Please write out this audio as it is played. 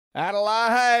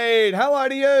Adelaide, hello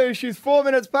to you. She's 4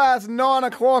 minutes past 9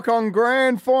 o'clock on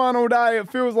grand final day.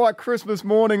 It feels like Christmas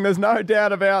morning. There's no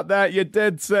doubt about that. Your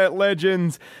dead set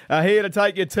legends are here to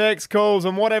take your text calls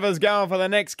and whatever's going for the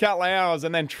next couple of hours.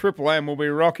 And then Triple M will be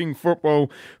rocking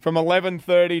football from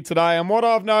 11:30 today. And what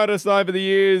I've noticed over the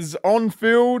years, on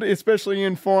field, especially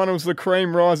in finals, the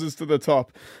cream rises to the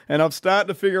top. And I've started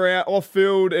to figure out off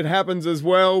field it happens as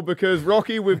well because,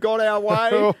 Rocky, we've got our way.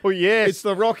 Oh, yes. It's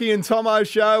the Rocky and Tomo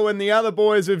show. And the other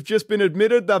boys have just been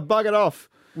admitted they've buggered off.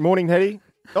 Morning, Hetty.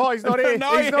 Oh, he's not here.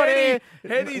 No, he's not here.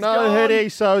 Hetty's no, gone. Hetty.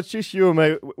 So it's just you and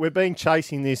me. We've been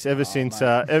chasing this ever since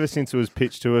it was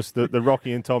pitched to us. The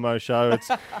Rocky and Tomo show.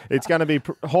 It's going to be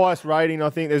highest rating.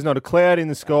 I think there's not a cloud in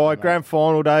the sky. Grand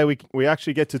final day. We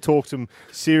actually get to talk some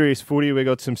serious footy. We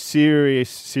got some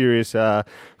serious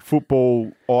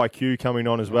football IQ coming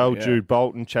on as well. Yeah. Jude,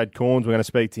 Bolton, Chad Corns. We're going to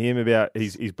speak to him about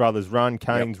his brother's run,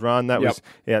 Kane's run. That was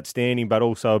outstanding, but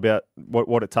also about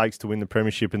what it takes to win the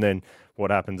premiership and then what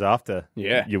happens after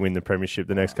you win the premiership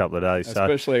the next couple of days.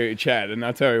 Especially Chad, and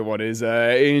I'll tell you what is,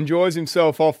 he enjoys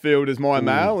himself off field as my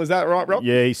male. Is that right, Rob?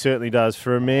 Yeah, he certainly does.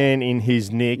 For a man in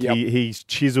his nick, he's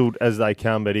chiselled as they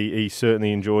come, but he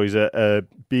certainly enjoys a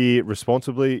beer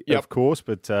responsibly, of course,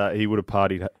 but he would have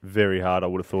partied very hard, I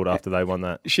would have thought, after they won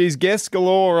that. She's guest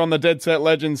galore on the Dead Set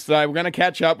Legends today. We're going to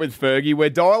catch up with Fergie. We're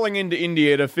dialing into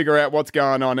India to figure out what's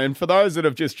going on. And for those that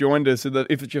have just joined us,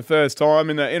 if it's your first time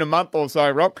in a month or so,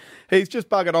 Rob, he's just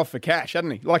buggered off for cash,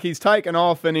 hasn't he? Like, he's taken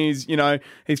off and he's trying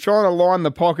to line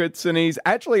the pockets and he's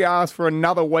actually asked for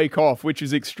another week off, which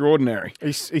is extraordinary.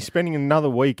 He's spending another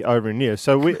week over in India.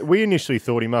 So we initially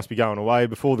thought he must be going away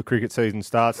before the cricket season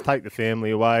starts, take the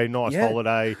family away, nice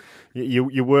holiday.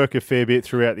 You work a fair bit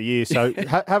throughout the year, so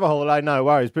have a holiday, no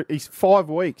worries. But he's 5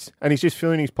 weeks, and he's just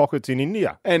filling his pockets in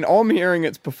India. And I'm hearing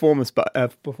it's performance,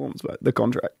 the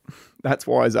contract. That's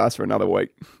why he's asked for another week,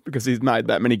 because he's made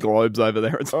that many globes over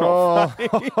there. It's not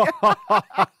funny.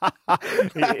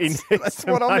 That's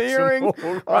what I'm hearing.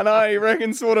 I know, he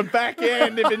reckons sort of back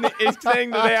end, if he's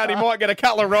teamed it out, he might get a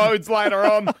couple of roads later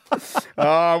on.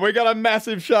 We got a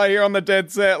massive show here on the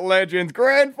Dead Set Legends,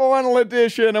 grand final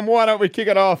edition, and why don't we kick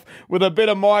it off with a bit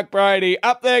of Mike Brady.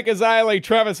 Up there, Gazali.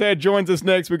 Travis Head joins us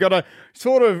next. We've got to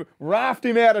sort of raft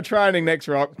him out of training next,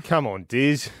 Rock. Come on,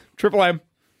 Diz. Triple M.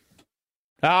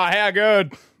 How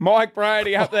good. Mike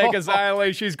Brady up there,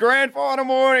 Gazali. She's grand final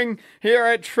morning here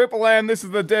at Triple M. This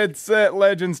is the Dead Set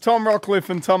Legends. Tom Rockcliffe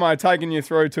and Tomo taking you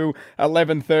through to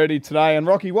 11:30 today. And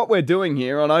Rocky, what we're doing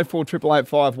here on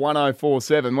 04885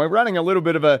 1047, we're running a little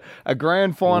bit of a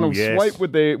grand final sweep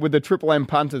with the Triple M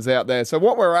punters out there. So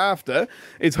what we're after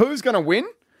is who's going to win,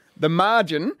 the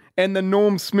margin, and the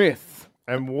Norm Smith.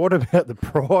 And what about the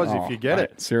prize if you get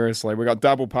it? Seriously, we got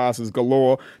double passes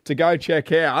galore to go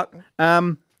check out.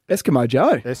 Eskimo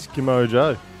Joe. Eskimo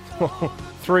Joe.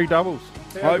 3 doubles.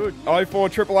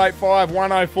 04885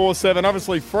 1047.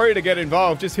 Obviously free to get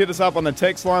involved. Just hit us up on the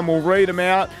text line. We'll read them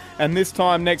out. And this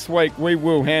time next week, we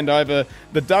will hand over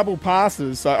the double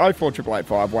passes. So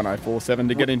 04885 1047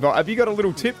 to get involved. Have you got a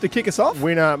little tip to kick us off?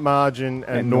 Winner, margin,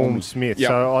 and Norm Smith. Yep.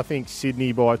 So I think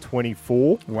Sydney by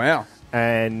 24. Wow.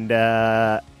 And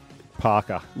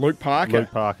Parker. Luke Parker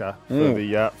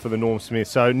for the Norm Smith.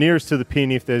 So nearest to the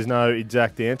pin if there's no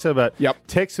exact answer, but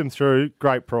text them through.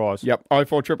 Great prize.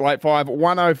 04885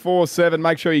 1047.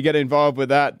 Make sure you get involved with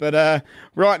that. But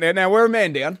right now we're a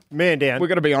man down. Man down. We're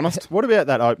going to be honest. What about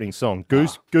that opening song?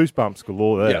 Goosebumps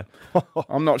galore there. Yeah.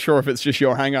 I'm not sure if it's just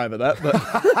your hangover, that.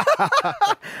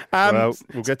 But well,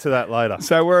 we'll get to that later.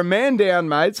 So we're a man down,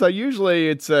 mate. So usually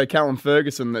it's Callum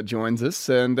Ferguson that joins us,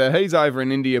 and he's over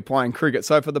in India playing cricket.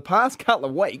 So for the past couple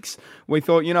of weeks, we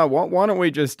thought, you know what, why don't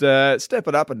we just step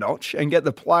it up a notch and get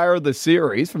the player of the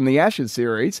series from the Ashes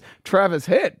series, Travis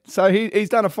Head. So he's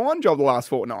done a fine job the last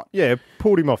fortnight. Yeah,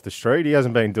 pulled him off the street. He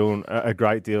hasn't been doing a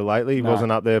great deal lately. He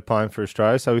wasn't up there playing for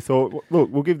Australia. So we thought, look,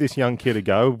 we'll give this young kid a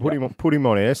go, put him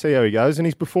on air, see how he goes, and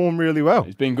he's performed really well.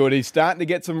 He's been good. He's starting to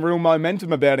get some real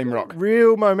momentum about him, Rock.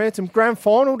 Real momentum. Grand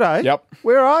final day. Yep.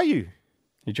 Where are you?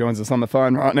 He joins us on the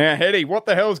phone right now. Heady, what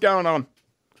the hell's going on?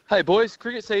 Hey boys,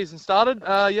 cricket season started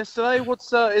yesterday.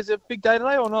 Is it a big day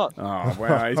today or not? Oh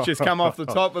wow, he's just come off the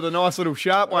top with a nice little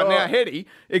sharp one. Now, Heady,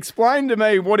 explain to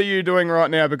me, what are you doing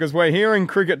right now? Because we're hearing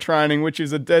cricket training, which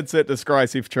is a dead set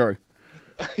disgrace if true.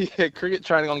 Yeah, cricket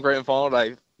training on grand final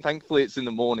day. Thankfully, it's in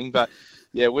the morning, but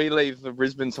yeah, we leave for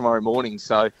Brisbane tomorrow morning,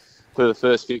 so for the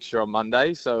first fixture on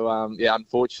Monday. So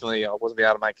unfortunately, I wasn't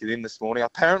able to make it in this morning.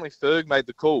 Apparently, Ferg made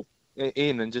the call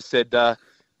in and just said.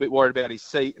 Bit worried about his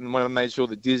seat and when I made sure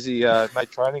that Dizzy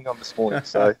made training on this morning.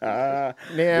 So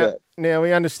now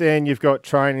we understand you've got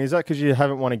training. Is that because you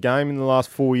haven't won a game in the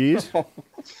last 4 years?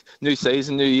 new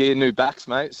season, new year, new backs,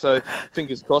 mate. So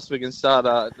fingers crossed we can start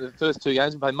the first 2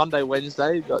 games. We play Monday,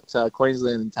 Wednesday. Got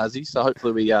Queensland and Tassie. So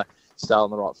hopefully we start on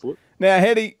the right foot. Now,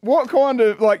 Hetty, what kind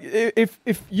of, like, if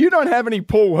you don't have any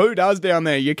pull, who does down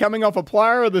there? You're coming off a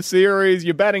player of the series,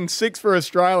 you're batting 6 for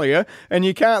Australia, and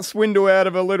you can't swindle out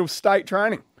of a little state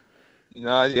training.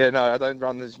 No, I don't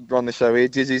run the show here.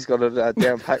 Dizzy's got it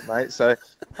down packed, mate. So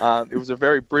it was a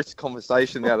very brisk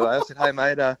conversation the other day. I said, hey,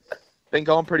 mate, been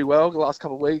going pretty well the last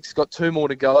couple of weeks. Got 2 more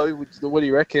to go. What do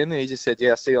you reckon? And he just said,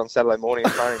 yeah, I'll see you on Saturday morning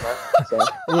at training, mate. So,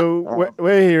 well,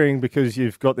 we're hearing because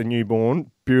you've got the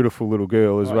newborn, beautiful little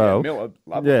girl as well. Yeah, Miller,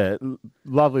 lovely. Yeah,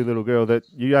 lovely little girl that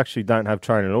you actually don't have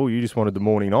training at all. You just wanted the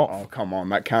morning off. Oh, come on.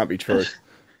 That can't be true.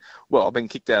 Well, I've been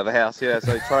kicked out of the house, yeah,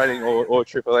 so training or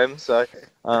Triple M. So,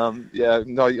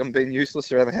 no, I'm being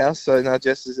useless around the house. So, no,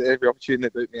 Jess has every opportunity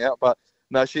to boot me out. But,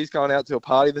 no, she's going out to a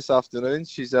party this afternoon.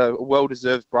 She's a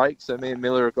well-deserved break. So, me and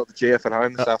Miller have got the GF at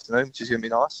home this afternoon, which is going to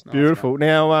be nice. Beautiful.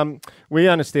 Now, we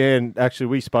understand, actually,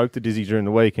 we spoke to Dizzy during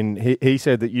the week, and he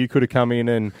said that you could have come in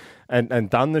and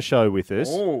done the show with us.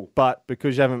 Ooh. But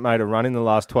because you haven't made a run in the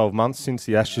last 12 months since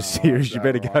the Ashes series, you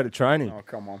better go to training. Oh,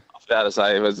 come on. About to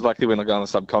say, it was lucky when I got on the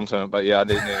subcontinent, but yeah, I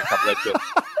did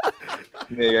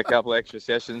need a couple extra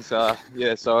sessions. So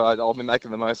I'll be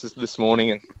making the most of this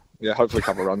morning, and yeah, hopefully a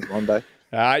couple of runs one day.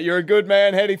 You're a good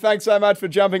man, Hetty. Thanks so much for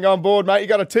jumping on board, mate. You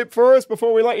got a tip for us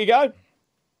before we let you go?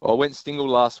 Well, I went single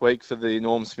last week for the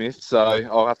Norm Smith, so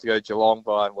I'll have to go Geelong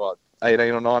by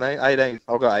 18 or 19? 18.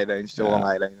 I'll go 18,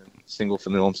 Geelong 18, and single for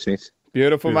the Norm Smith.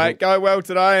 Beautiful, mate. Go well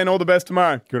today, and all the best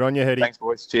tomorrow. Good on you, Hetty. Thanks,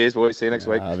 boys. Cheers, boys. See you next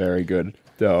week. Very good.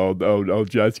 Old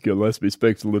Jessica Gillespie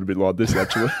speaks a little bit like this,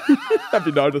 actually. Have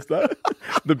you noticed that?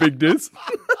 The big diss.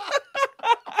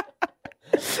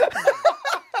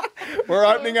 We're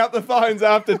opening up the phones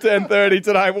after 10:30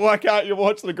 today. Why can't you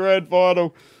watch the grand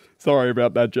final? Sorry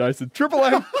about that, Jason. Triple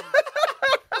M.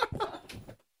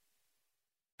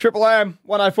 Triple M,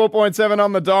 104.7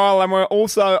 on the dial, and we're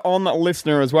also on the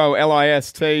listener as well,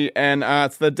 LIST, and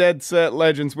it's the Dead Set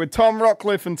Legends with Tom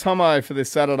Rockcliffe and Tomo for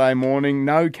this Saturday morning.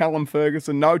 No Callum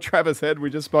Ferguson, no Travis Head, we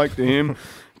just spoke to him.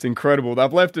 It's incredible.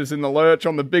 They've left us in the lurch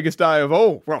on the biggest day of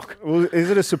all, Rock. Well,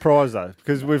 is it a surprise, though?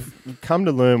 Because we've come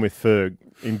to learn with Ferg,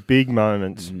 in big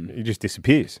moments, he just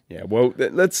disappears. Yeah, well,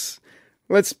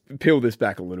 Let's peel this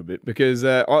back a little bit because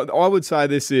I would say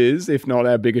this is, if not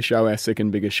our biggest show, our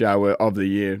second biggest show of the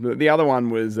year. The other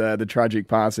one was the tragic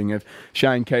passing of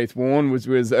Shane Keith Warne,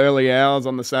 was early hours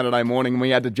on the Saturday morning, and we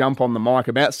had to jump on the mic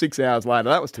about 6 hours later.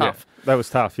 That was tough. Yeah, that was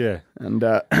tough, yeah. And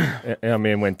our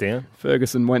man went down.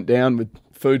 Ferguson went down with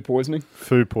food poisoning.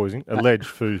 Alleged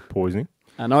food poisoning.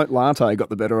 An oat latte got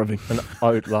the better of him. An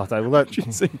oat latte. Well,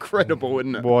 that's incredible,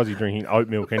 isn't it? Why is he drinking oat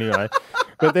milk anyway?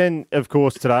 But then, of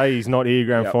course, today he's not here,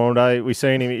 grand final day. We've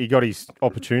seen him. He got his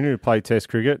opportunity to play Test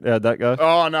cricket. How'd that go?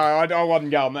 Oh, no, I wasn't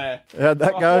going there. How'd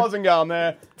that go? I wasn't going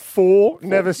there. 4,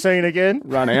 never seen again.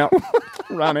 Run out.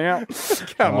 Come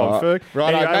on, Ferg.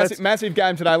 Right, anyway, massive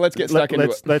game today. Let's get stuck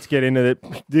into it. Let's get into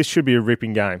it. This should be a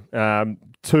ripping game.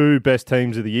 2 best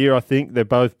teams of the year, I think. They've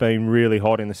both been really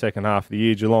hot in the second half of the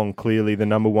year. Geelong, clearly the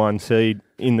number 1 seed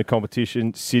in the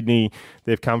competition. Sydney,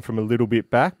 they've come from a little bit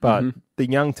back, but the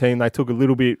young team, they took a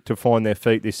little bit to find their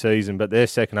feet this season, but their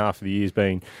second half of the year has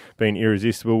been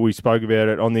irresistible. We spoke about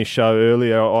it on this show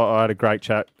earlier. I had a great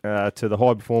chat to the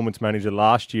high performance manager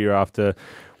last year after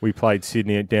we played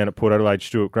Sydney down at Port Adelaide,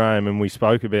 Stuart Graham, and we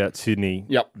spoke about Sydney.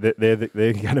 Yep. They're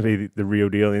going to be the real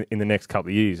deal in the next couple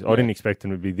of years. I didn't expect them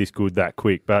to be this good that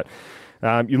quick, but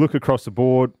you look across the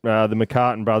board, the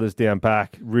McCartan brothers down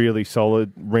back, really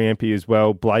solid. Rampy as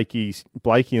well. Blakey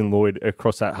and Lloyd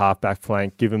across that half-back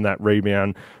flank, give them that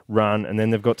rebound run, and then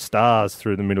they've got stars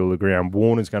through the middle of the ground.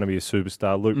 Warner's going to be a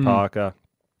superstar. Luke Parker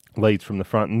leads from the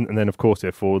front, and then, of course,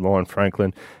 their forward line,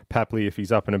 Franklin. Papley, if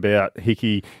he's up and about.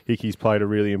 Hickey's played a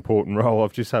really important role.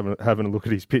 I've just having a look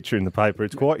at his picture in the paper.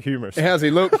 It's quite humorous. How's he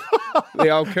look? The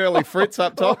old curly Fritz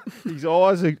up top. His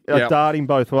eyes are darting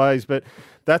both ways, but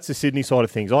that's the Sydney side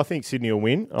of things. I think Sydney will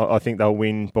win. I think they'll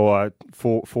win by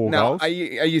four goals. Are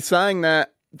you saying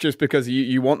that just because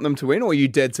you want them to win, or are you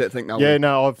dead set think they'll win? Yeah,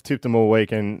 no, I've tipped them all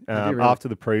week, and really? after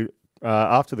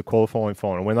the qualifying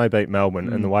final, when they beat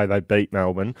Melbourne and the way they beat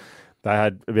Melbourne, they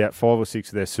had about 5 or 6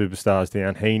 of their superstars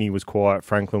down. Heaney was quiet.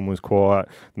 Franklin was quiet.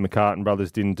 The McCartan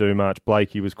brothers didn't do much.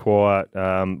 Blakey was quiet.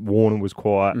 Warner was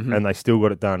quiet. And they still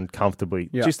got it done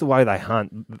comfortably. Just the way they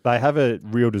hunt. They have a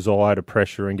real desire to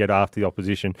pressure and get after the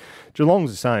opposition. Geelong's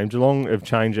the same. Geelong have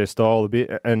changed their style a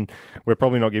bit, and we're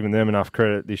probably not giving them enough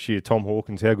credit this year. Tom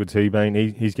Hawkins, how good's he been?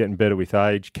 He's getting better with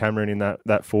age. Cameron in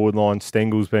that forward line.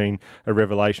 Stengel's been a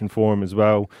revelation for him as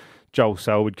well. Joel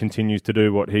Selwood continues to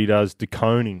do what he does,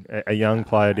 deconing a young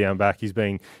player down back. He's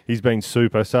been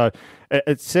super. So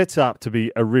it sets up to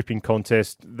be a ripping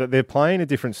contest. They're playing a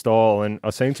different style, and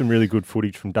I've seen some really good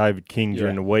footage from David King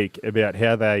during the week about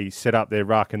how they set up their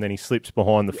ruck, and then he slips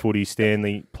behind the footy.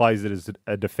 Stanley plays it as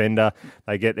a defender.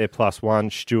 They get their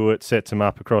 +1. Stewart sets them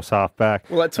up across half back.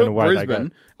 Well, it took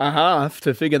Brisbane a half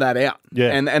to figure that out.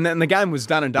 Yeah. And then the game was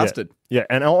done and dusted. Yeah,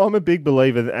 and I'm a big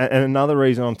believer, and another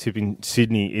reason I'm tipping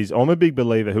Sydney is I'm a big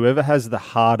believer whoever has the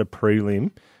harder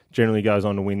prelim generally goes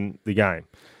on to win the game.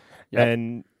 Yep.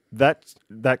 And that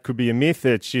could be a myth.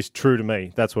 It's just true to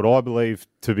me. That's what I believe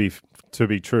to be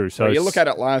true. So you look at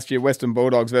it last year, Western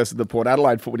Bulldogs versus the Port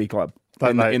Adelaide Footy Club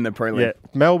in the prelim. Yeah,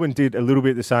 Melbourne did a little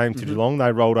bit the same to Geelong.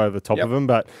 They rolled over the top of them,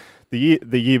 but the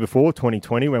year before,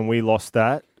 2020, when we lost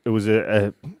that, it was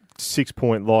a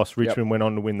 6-point loss. Richmond went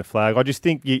on to win the flag. I just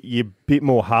think you're a bit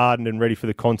more hardened and ready for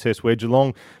the contest, where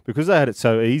Geelong, because they had it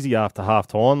so easy after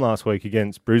half-time last week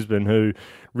against Brisbane, who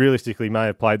realistically may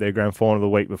have played their grand final the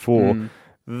week before,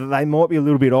 they might be a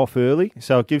little bit off early.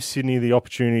 So it gives Sydney the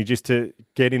opportunity just to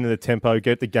get into the tempo,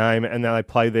 get the game, and then they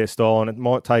play their style, and it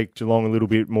might take Geelong a little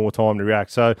bit more time to react.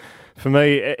 So for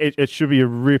me, it should be a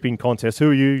ripping contest.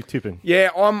 Who are you tipping? Yeah,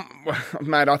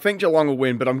 mate, I think Geelong will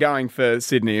win, but I'm going for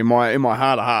Sydney. In my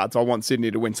heart of hearts, I want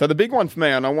Sydney to win. So the big one for me,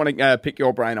 and I want to pick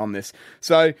your brain on this.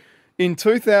 So in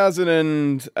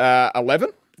 2011...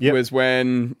 was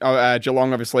when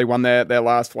Geelong obviously won their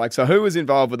last flag. So who was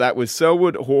involved with that was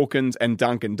Selwood, Hawkins and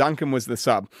Duncan. Duncan was the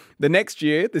sub. The next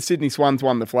year, the Sydney Swans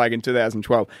won the flag in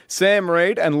 2012. Sam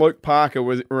Reid and Luke Parker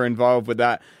were involved with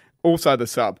that, also the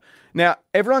sub. Now,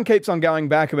 everyone keeps on going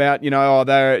back about,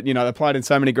 they played in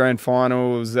so many grand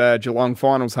finals, Geelong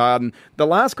finals hardened. The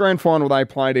last grand final they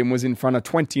played in was in front of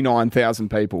 29,000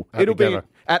 people. It'll be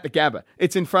at the Gabba.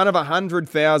 It's in front of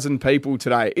 100,000 people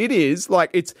today. It is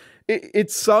like it's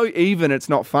so even, it's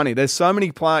not funny. There's so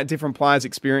many different players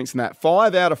experiencing that.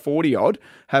 5 out of 40 odd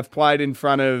have played in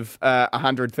front of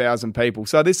 100,000 people.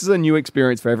 So this is a new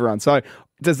experience for everyone. So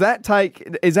is there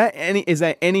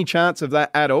any chance of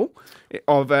that at all?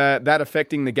 Of that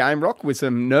affecting the game, Rock, with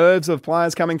some nerves of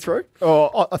players coming through?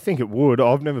 Oh, I think it would.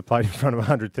 I've never played in front of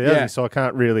 100,000, so I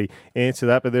can't really answer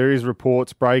that. But there is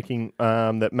reports breaking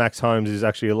that Max Holmes is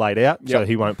actually laid out, so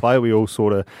he won't play. We all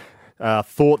sort of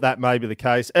thought that may be the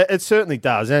case. It certainly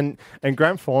does. And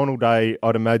grand final day,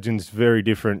 I'd imagine, is very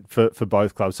different for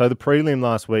both clubs. So the prelim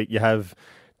last week, you have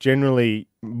generally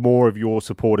more of your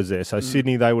supporters there. So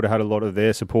Sydney, they would have had a lot of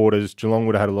their supporters. Geelong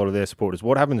would have had a lot of their supporters.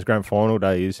 What happens grand final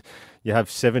day is you have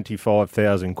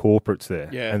 75,000 corporates there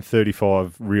and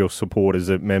 35 real supporters,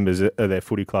 members of their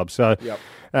footy club. So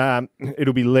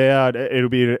it'll be loud. It'll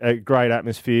be a great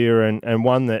atmosphere and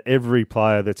one that every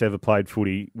player that's ever played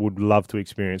footy would love to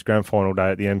experience. Grand final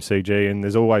day at the MCG, and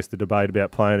there's always the debate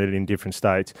about playing it in different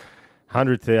states.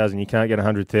 100,000, you can't get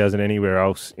 100,000 anywhere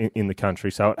else in the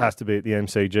country, so it has to be at the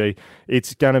MCG.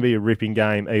 It's going to be a ripping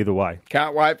game either way.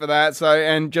 Can't wait for that. So,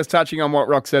 and just touching on what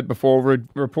Rock said before,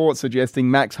 reports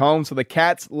suggesting Max Holmes for the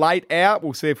Cats late out.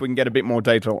 We'll see if we can get a bit more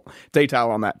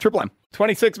detail on that. Triple M.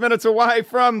 26 minutes away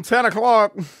from 10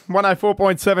 o'clock.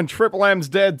 104.7 Triple M's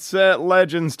Dead Set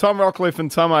Legends. Tom Rockcliffe and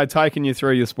Tomo taking you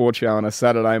through your sports show on a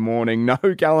Saturday morning. No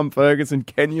Callum Ferguson,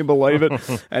 can you believe it?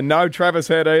 And no Travis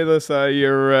Head either, so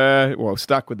you're,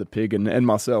 stuck with the pig and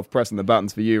myself pressing the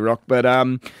buttons for you, Rock. But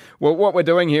what we're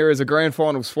doing here is a grand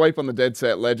final sweep on the Dead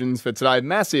Set Legends for today.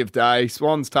 Massive day.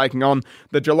 Swans taking on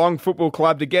the Geelong Football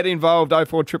Club. To get involved,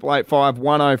 048885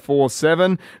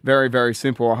 1047. Very, very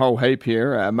simple. A whole heap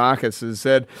here. Marcus has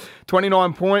said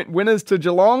 29-point winners to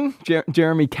Geelong.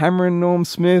 Jeremy Cameron, Norm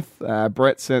Smith.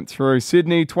 Brett sent through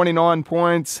Sydney, 29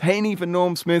 points. Heaney for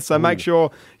Norm Smith. So make sure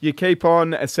you keep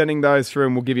on sending those through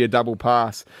and we'll give you a double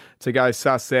pass to go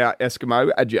suss out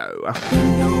Eskimo Joe.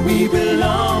 We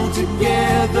belong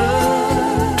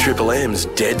together. Triple M's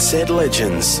Dead Set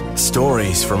Legends.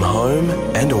 Stories from home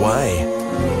and away.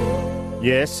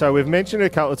 Yes, so we've mentioned it a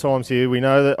couple of times here. We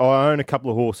know that I own a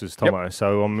couple of horses, Tomo,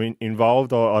 so I'm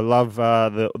involved. I love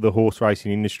the horse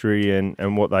racing industry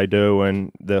and what they do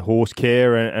and the horse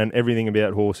care and everything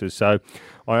about horses. So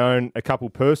I own a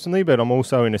couple personally, but I'm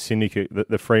also in a syndicate,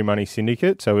 the Free Money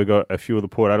Syndicate. So we've got a few of the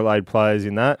Port Adelaide players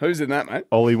in that. Who's in that, mate?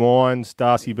 Ollie Wines,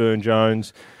 Darcy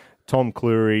Byrne-Jones, Tom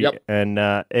Cleary, and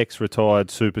ex-retired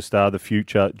superstar, the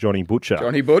future Johnny Butcher.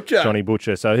 Johnny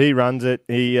Butcher. So he runs it.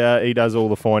 He does all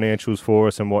the financials for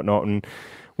us and whatnot. And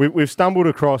we've stumbled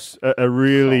across a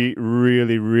really,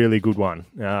 really, really good one.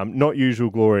 Not usual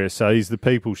glorious. So he's the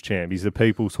people's champ. He's the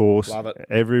people's horse. Love it.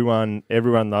 Everyone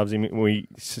loves him.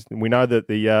 We know that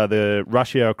the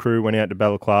Rush Hour crew went out to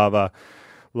Balaclava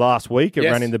last week. It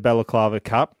ran in the Balaclava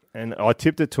Cup. and I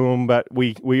tipped it to him, but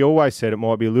we always said it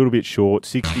might be a little bit short.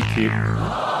 60 kip.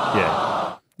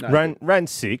 Yeah. No. Ran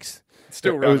 6.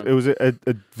 Still running. It was a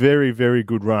very, very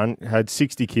good run. Had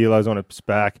 60 kilos on its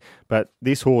back, but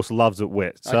this horse loves it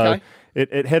wet. So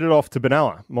it headed off to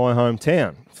Benalla, my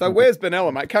hometown. So where's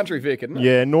Benalla, mate? Country Vic, isn't it?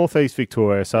 Yeah, northeast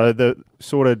Victoria. So the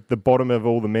sort of the bottom of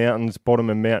all the mountains, bottom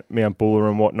of Mount Buller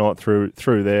and whatnot through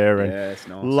there. And it's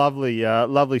nice.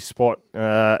 Lovely spot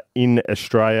in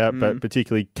Australia, but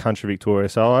particularly country Victoria.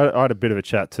 So I had a bit of a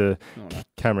chat to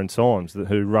Cameron Symes,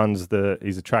 who runs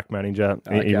he's a track manager.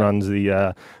 Okay. He runs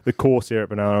the course there at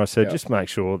Benalla. I said, just make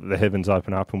sure that the heavens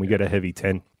open up and we get a heavy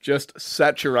 10. Just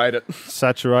saturate it.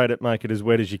 Saturate it, make it as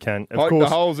wet as you can. Poke the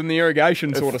holes in the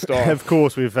irrigation sort of style. Of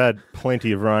course, we've had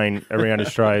plenty of rain around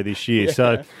Australia this year.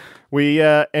 So we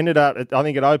ended up, I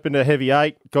think it opened a heavy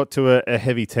 8, got to a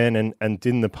heavy 10, and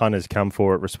didn't the punters come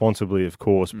for it responsibly, of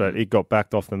course, but it got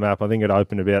backed off the map. I think it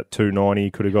opened about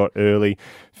 $2.90, could have got early,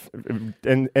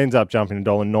 and ends up jumping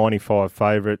 $1.95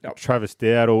 favourite. Yep. Travis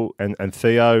Dowdle and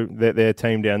Theo, their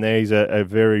team down there, he's a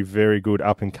very, very good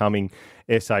up-and-coming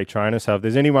SA trainer. So if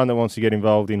there's anyone that wants to get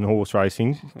involved in horse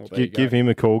racing, give him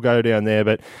a call, go down there.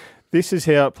 But this is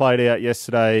how it played out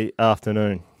yesterday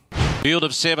afternoon. Field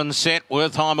of 7 set.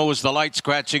 Wertheimer was the late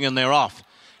scratching and they're off.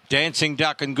 Dancing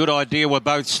Duck and Good Idea were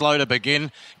both slow to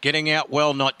begin. Getting out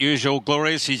well, Not Usual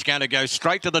Glorious. He's going to go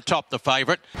straight to the top, the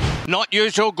favourite. Not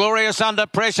Usual Glorious under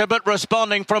pressure, but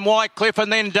responding from Whitecliffe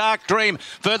and then Dark Dream.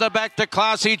 Further back to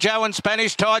Classy Joe and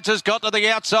Spanish Tides has got to the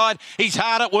outside. He's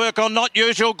hard at work on Not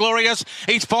Usual Glorious.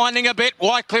 He's finding a bit.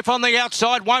 Whitecliffe on the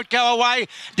outside, won't go away.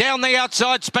 Down the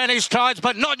outside, Spanish Tides,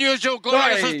 but Not Usual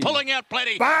Glorious is pulling out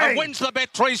plenty. And wins the bet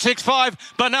 365.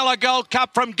 Benalla Gold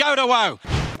Cup from Go-to-O.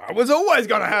 It was always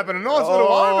going to happen. A nice little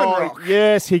omen rock.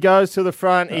 Yes, he goes to the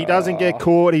front. He doesn't get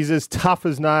caught. He's as tough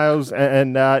as nails.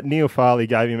 And Neil Farley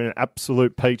gave him an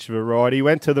absolute peach of a ride. He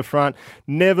went to the front.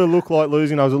 Never looked like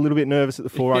losing. I was a little bit nervous at the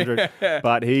 400.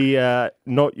 But he,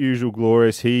 Not Usual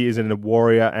Glorious, he is a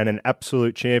warrior and an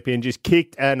absolute champion. Just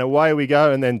kicked and away we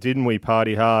go. And then didn't we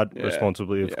party hard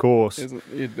responsibly, of course.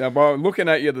 Well, looking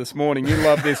at you this morning, you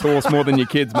love this horse more than your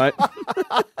kids, mate.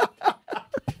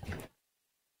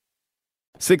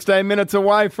 16 minutes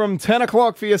away from 10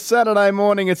 o'clock for your Saturday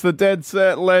morning. It's the Dead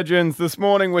Set Legends. This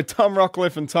morning with Tom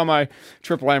Rockcliffe and Tomo.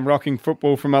 Triple M rocking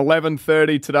football from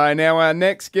 11:30 today. Now our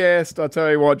next guest, I tell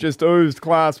you what, just oozed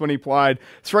class when he played.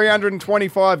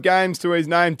 325 games to his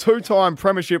name. 2-time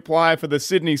premiership player for the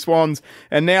Sydney Swans.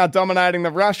 And now dominating the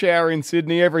rush hour in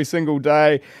Sydney every single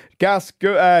day. Gus,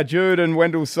 Jude and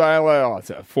Wendell Saylor. Oh, it's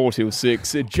a 4 till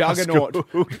 6. A juggernaut.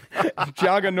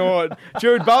 Juggernaut.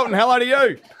 Jude Bolton, hello to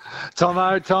you. Tom,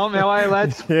 how are you,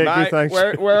 lads? Yeah, mate, good,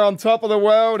 thanks. We're on top of the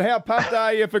world. How pumped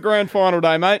are you for grand final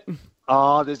day, mate?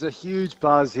 Oh, there's a huge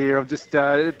buzz here. I'm just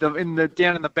down in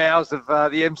the bowels of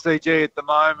the MCG at the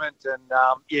moment,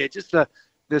 and just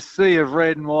the sea of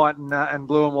red and white and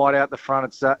blue and white out the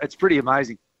front. It's pretty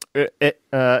amazing.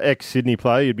 Ex-Sydney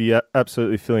player, you'd be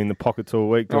absolutely filling the pockets all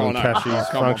week, doing cashies,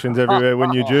 functions everywhere,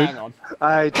 wouldn't you, Jude? Hang on.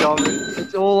 Hey, Tom,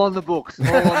 it's all on the books.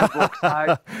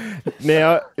 Mate.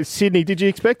 Now, Sydney, did you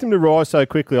expect them to rise so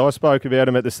quickly? I spoke about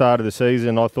them at the start of the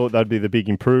season. I thought they'd be the big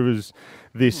improvers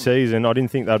this season. I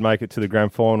didn't think they'd make it to the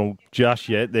grand final just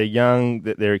yet. They're young,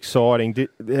 they're exciting.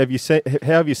 How have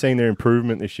you seen their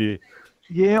improvement this year?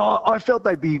 Yeah, I felt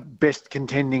they'd be best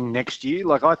contending next year.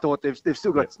 Like, I thought they've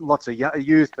still got lots of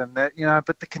youth and that,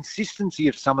 but the consistency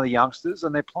of some of the youngsters,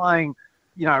 and they're playing,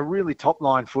 really top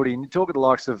line footy. And you talk at the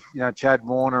likes of, Chad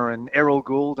Warner and Errol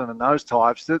Goulden and those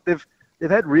types, that they've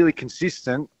had really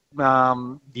consistent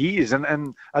years,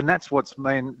 and that's what's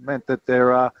meant that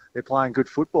they're playing good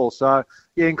football. So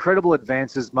yeah, incredible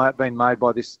advances been made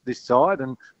by this side,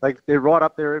 and they're right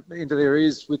up there into their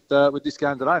ears with this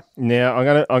game today. Now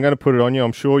I'm gonna put it on you.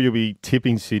 I'm sure you'll be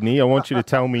tipping Sydney. I want you to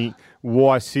tell me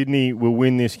why Sydney will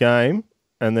win this game,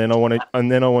 and then I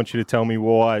want you to tell me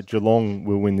why Geelong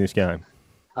will win this game.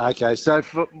 Okay, so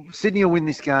Sydney will win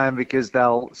this game because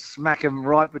they'll smack them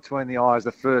right between the eyes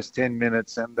the first 10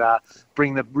 minutes and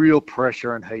bring the real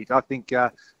pressure and heat. I think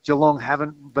Geelong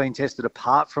haven't been tested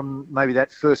apart from maybe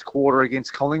that first quarter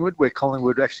against Collingwood, where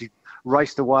Collingwood actually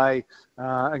raced away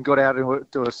and got out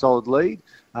to a solid lead,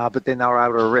 but then they were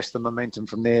able to arrest the momentum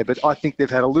from there. But I think they've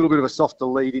had a little bit of a softer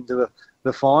lead into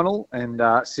the final, and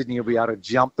Sydney will be able to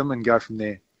jump them and go from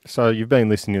there. So you've been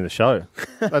listening to the show.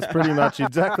 That's pretty much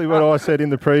exactly what I said in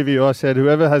the preview. I said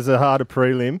whoever has the harder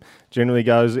prelim generally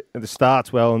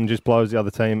starts well and just blows the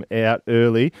other team out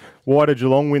early. Why did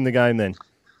Geelong win the game then?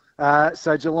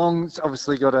 So Geelong's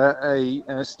obviously got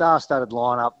a star-studded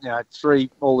lineup. 3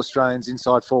 All-Australians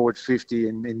inside forward 50,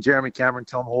 and Jeremy Cameron,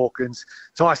 Tom Hawkins,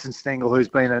 Tyson Stengel, who's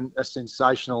been a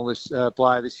sensational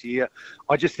player this year.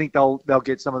 I just think they'll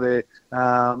get some of their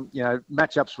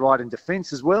matchups right in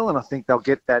defence as well, and I think they'll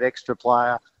get that extra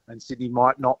player. And Sydney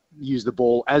might not use the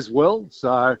ball as well.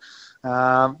 So,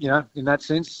 in that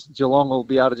sense, Geelong will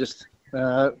be able to just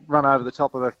run over the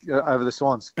top of over the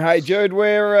Swans. Hey, Jude,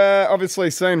 we're obviously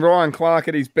seen Ryan Clark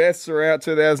at his best throughout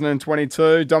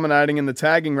 2022, dominating in the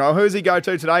tagging role. Who's he go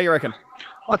to today, you reckon?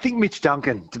 I think Mitch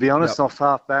Duncan, to be honest, off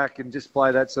half-back and just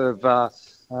play that sort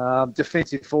of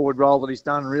defensive forward role that he's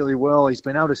done really well. He's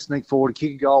been able to sneak forward and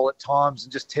kick a goal at times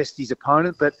and just test his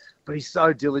opponent, but he's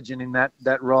so diligent in that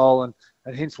role and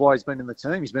hence why he's been in the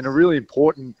team. He's been a really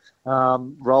important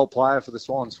role player for the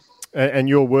Swans. And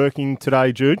you're working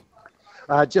today, Jude?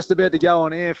 Just about to go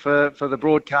on air for the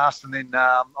broadcast, and then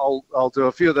I'll do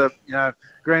a few of the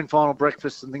grand final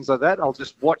breakfasts and things like that. I'll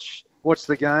just watch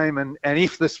the game, and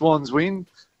if the Swans win,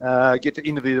 get to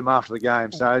interview them after the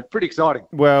game. So pretty exciting.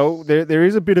 Well, there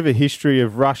is a bit of a history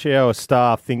of rush hour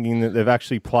staff thinking that they've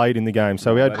actually played in the game.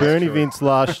 So we had Bernie Vince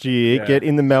last year get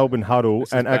in the Melbourne huddle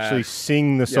and actually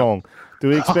sing the song. Do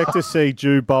we expect to see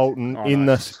Jude Bolton in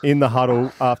the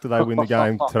huddle after they win the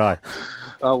game today?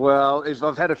 Oh, well, if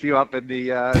I've had a few up in the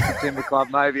September Club,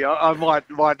 maybe I might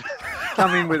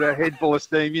come in with a head full of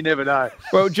steam. You never know.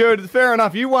 Well, Jude, fair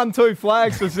enough. You won 2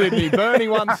 flags for Sydney. Bernie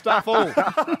won stuff all.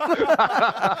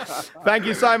 Thank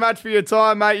you so much for your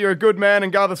time, mate. You're a good man,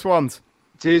 and go the Swans.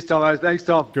 Cheers, Tomo. Thanks,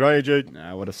 Tom. Good on you, Jude.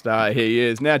 What a star he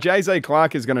is. Now, Jay-Z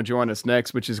Clark is going to join us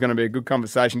next, which is going to be a good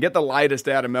conversation. Get the latest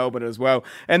out of Melbourne as well.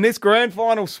 And this grand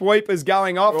final sweep is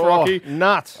going off, Rocky.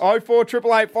 Nuts.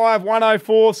 048885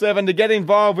 1047 to get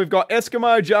involved. We've got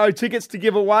Eskimo Joe tickets to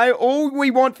give away. All we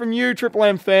want from you, Triple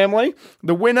M family,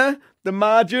 the winner, the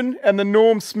margin, and the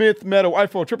Norm Smith medal.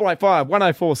 048885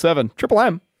 1047. Triple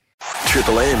M.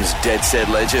 Triple M's Dead Set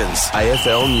Legends.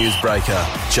 AFL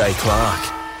newsbreaker, Jay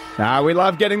Clark. We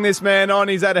love getting this man on.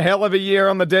 He's had a hell of a year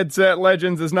on the Dead Set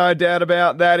Legends. There's no doubt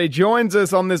about that. He joins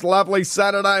us on this lovely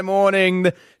Saturday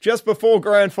morning, just before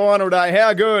Grand Final Day.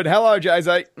 How good? Hello,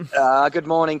 Jay-Z. Good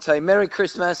morning, team. Merry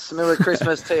Christmas. Merry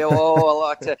Christmas to you all. I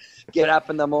like to get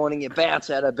up in the morning and bounce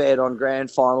out of bed on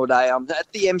Grand Final Day. I'm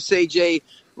at the MCG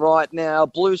right now.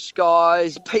 Blue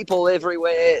skies, people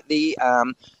everywhere. The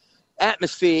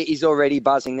atmosphere is already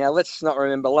buzzing. Now, let's not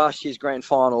remember last year's grand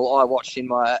final, I watched in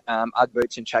my Ugg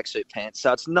boots and tracksuit pants.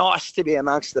 So it's nice to be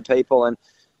amongst the people and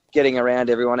getting around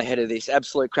everyone ahead of this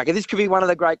absolute cracker. This could be one of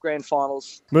the great grand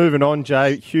finals. Moving on,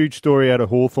 Jay, huge story out of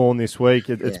Hawthorn this week.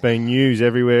 It's been news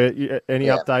everywhere. Any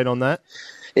update on that?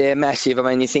 Yeah, massive. I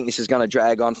mean, you think this is going to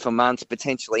drag on for months,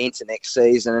 potentially into next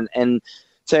season, and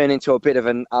turn into a bit of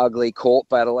an ugly court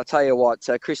battle. I tell you what,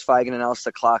 Chris Fagan and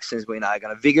Alistair Clarkson, as we know, are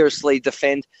going to vigorously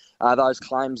defend those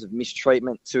claims of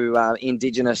mistreatment to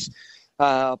Indigenous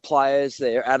players.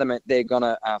 They're adamant they're going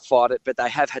to fight it, but they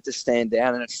have had to stand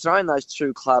down, and it's thrown those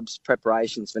 2 clubs'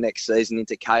 preparations for next season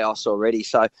into chaos already.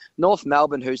 So North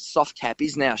Melbourne, whose soft cap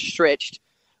is now stretched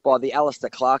by the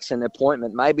Alistair Clarkson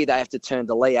appointment, maybe they have to turn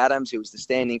to Lee Adams, who was the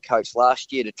standing coach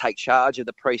last year, to take charge of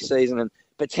the pre-season and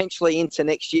potentially into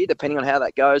next year, depending on how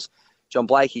that goes. John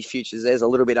Blakey's future there's a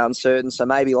little bit uncertain, so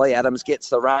maybe Lee Adams gets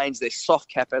the reins. Their soft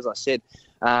cap, as I said,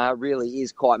 really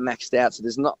is quite maxed out, so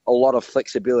there's not a lot of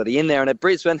flexibility in there. And at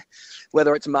Brisbane,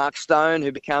 whether it's Mark Stone,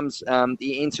 who becomes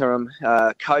the interim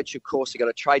coach, of course, you've got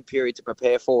a trade period to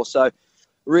prepare for. So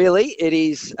really, it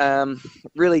is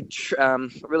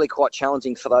really quite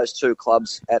challenging for those 2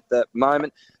 clubs at the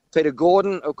moment. Peter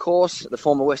Gordon, of course, the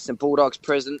former Western Bulldogs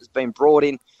president, has been brought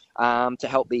in to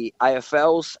help the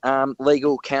AFL's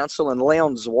legal counsel, and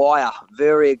Leon Zwire,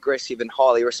 very aggressive and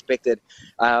highly respected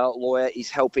lawyer, is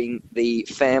helping the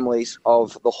families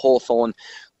of the Hawthorn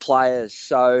players.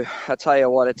 So I tell you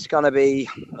what, it's going to be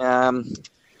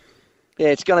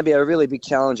it's going to be a really big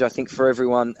challenge, I think, for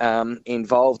everyone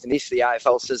involved in this. The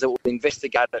AFL says it will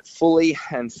investigate it fully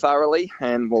and thoroughly,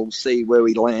 and we'll see where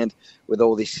we land with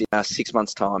all this 6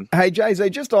 months' time. Hey,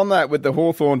 Jay-Z, just on that with the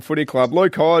Hawthorn Footy Club,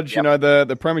 Luke Hodge,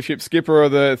 the premiership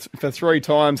skipper for 3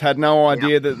 times, had no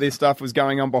idea that this stuff was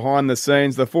going on behind the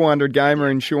scenes. The 400 gamer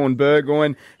in Sean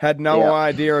Burgoyne had no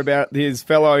idea about his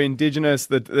fellow Indigenous,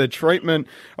 the treatment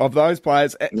of those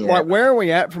players. Like, where are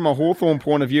we at from a Hawthorn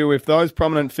point of view if those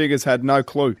prominent figures had no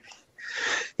clue?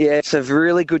 Yeah, it's a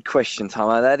really good question,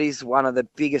 Tomo. That is one of the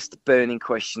biggest burning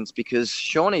questions, because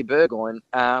Shawnee Burgoyne,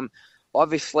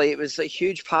 obviously, it was a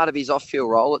huge part of his off-field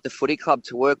role at the footy club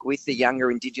to work with the younger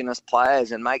Indigenous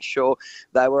players and make sure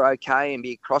they were okay and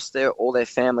be across all their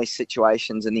family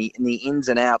situations and the ins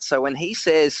and outs. So when he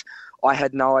says, I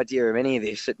had no idea of any of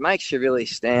this. It makes you really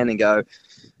stand and go,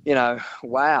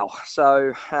 wow.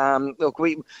 So, look,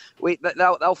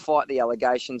 they'll fight the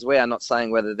allegations. We are not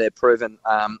saying whether they're proven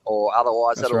or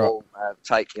otherwise. That's That'll right. all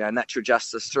take natural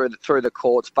justice through the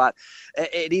courts. But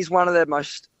it is one of the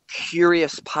most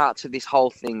curious parts of this whole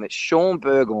thing that Sean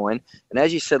Burgoyne, and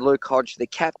as you said, Luke Hodge, the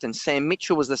captain, Sam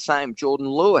Mitchell was the same, Jordan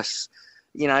Lewis.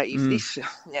 How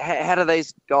do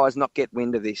these guys not get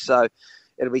wind of this? So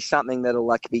it'll be something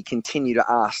that'll be continued to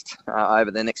asked over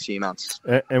the next few months.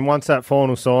 And once that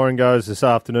final siren goes this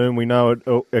afternoon, we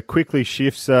know it quickly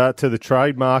shifts to the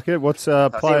trade market. What's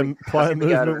player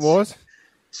movement was?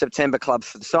 September club.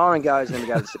 For the siren goes, then we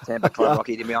go to the September club,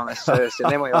 Rocky, to be honest, first, and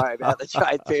then we worry about the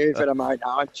trade period for the moment.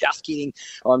 No, I'm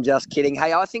just kidding.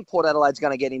 Hey, I think Port Adelaide's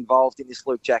going to get involved in this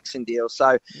Luke Jackson deal.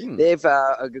 So they've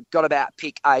got about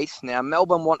pick 8. Now,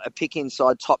 Melbourne want a pick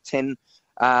inside top 10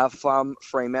 from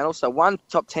Fremantle. So one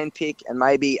top 10 pick and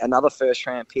maybe another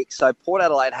first-round pick. So Port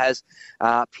Adelaide has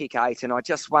pick 8, and I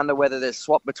just wonder whether there's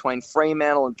swap between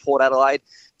Fremantle and Port Adelaide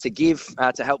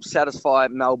to help satisfy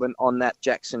Melbourne on that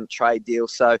Jackson trade deal.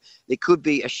 So there could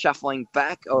be a shuffling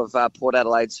back of Port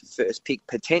Adelaide's first pick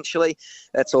potentially.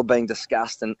 That's all being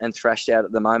discussed and thrashed out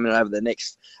at the moment over the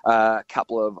next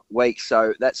couple of weeks.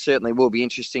 So that certainly will be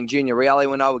interesting. Junior Rioli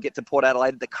will get to Port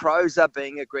Adelaide. The Crows are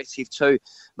being aggressive too.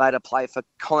 Made a play for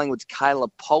Collingwood's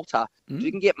Caleb Poulter.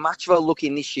 Didn't get much of a look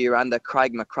in this year under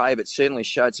Craig McRae, but certainly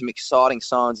showed some exciting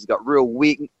signs. He's got real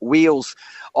wheels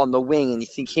on the wing, and you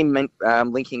think him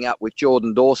linking up with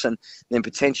Jordan Dawson, then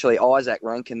potentially Isaac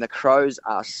Rankin. The Crows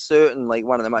are certainly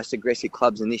one of the most aggressive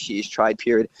clubs in this year's trade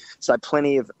period. So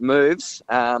plenty of moves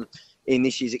in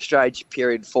this year's exchange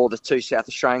period for the two South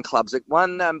Australian clubs.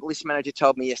 One list manager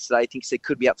told me yesterday he thinks there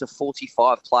could be up to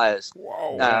 45 players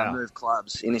move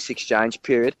clubs in this exchange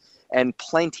period. And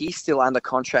plenty still under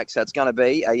contract, so it's going to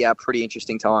be a pretty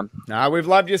interesting time. No, we've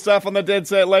loved your stuff on the Dead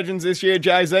Set Legends this year,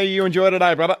 Jay-Z. You enjoyed it,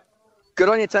 brother? Good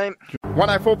on your team.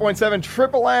 104.7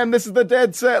 Triple M. This is the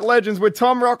Dead Set Legends with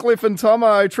Tom Rockcliffe and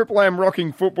Tomo. Triple M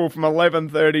rocking football from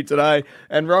 11:30 today.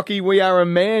 And Rocky, we are a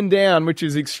man down, which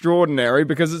is extraordinary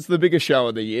because it's the biggest show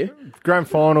of the year. Grand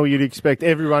final, you'd expect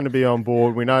everyone to be on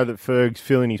board. We know that Ferg's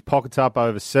filling his pockets up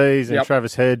overseas, and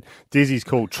Travis Head, Dizzy's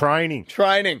called training.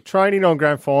 Training on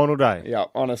grand final day. Yeah,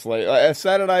 honestly. A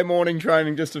Saturday morning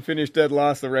training just to finish dead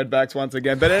last, the Redbacks once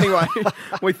again. But anyway,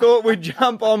 we thought we'd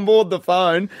jump on board the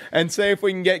phone and see if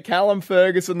we can get Callum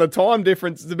Ferguson. The time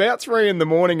difference is about 3 in the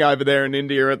morning over there in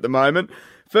India at the moment.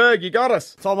 Ferg, you got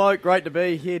us. Tomo, great to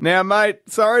be here. Now, mate,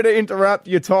 sorry to interrupt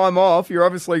your time off. You're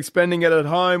obviously spending it at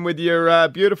home with your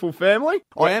beautiful family.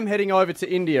 I am heading over to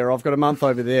India. I've got a month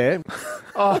over there.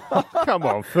 Oh, come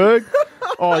on, Ferg.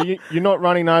 Oh, you're not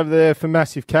running over there for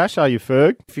massive cash, are you,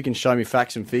 Ferg? If you can show me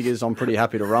facts and figures, I'm pretty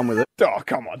happy to run with it. Oh,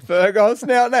 come on, Fergus.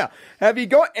 Now, have you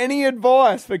got any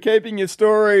advice for keeping your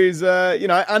stories,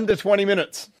 under 20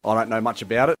 minutes? I don't know much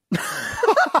about it.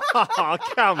 Oh,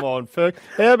 come on, Ferg.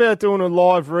 How about doing a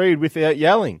live read without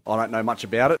yelling? I don't know much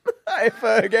about it. Hey,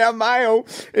 Ferg, our mail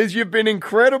is you've been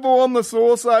incredible on the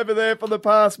sauce over there for the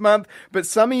past month, but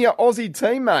some of your Aussie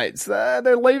teammates,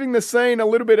 they're leaving the scene a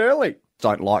little bit early.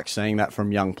 Don't like seeing that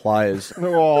from young players.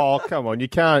 Oh, come on. You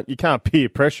can't peer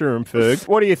pressure them, Ferg.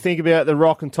 What do you think about the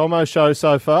Rock and Tomo show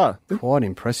so far? Quite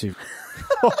impressive.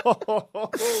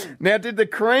 Now, did the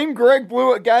cream Greg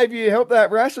Blewett gave you help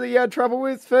that rash that you had trouble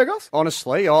with, Fergus?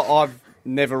 Honestly, I've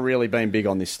never really been big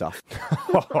on this stuff.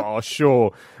 Oh,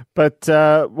 sure. But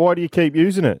why do you keep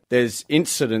using it? There's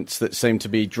incidents that seem to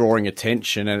be drawing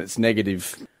attention and it's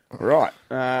negative. Right.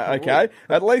 Okay.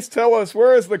 At least tell us,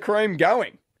 where is the cream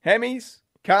going? Hammies?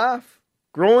 Calf?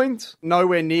 Groins?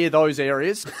 Nowhere near those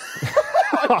areas.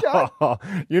 Okay.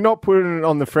 You're not putting it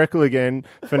on the freckle again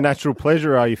for natural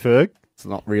pleasure, are you, Ferg? It's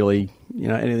not really,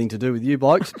 anything to do with you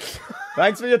blokes.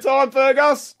 Thanks for your time,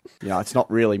 Fergus. Yeah, it's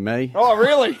not really me. Oh,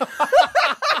 really?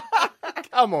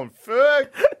 Come on, Ferg.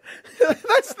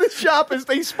 That's the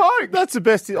sharpest he spoke. That's the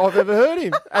best I've ever heard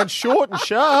him. And short and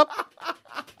sharp.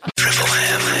 Triple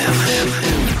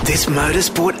M. This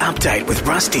motorsport update with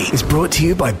Rusty is brought to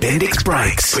you by Bendix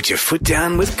Brakes. Put your foot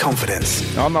down with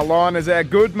confidence. On the line is our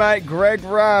good mate Greg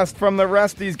Rust from the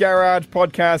Rusty's Garage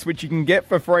podcast, which you can get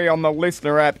for free on the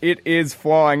Listener app. It is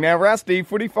flying. Now, Rusty,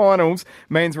 footy finals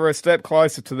means we're a step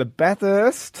closer to the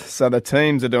Bathurst, so the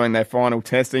teams are doing their final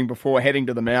testing before heading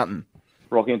to the mountain.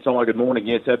 Rocky and Tomo, good morning.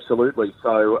 Yes, absolutely.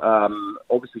 So,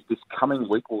 obviously, this coming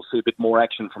week we'll see a bit more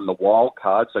action from the wild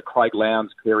card. So, Craig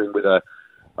Lowndes pairing with a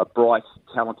bright,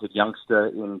 talented youngster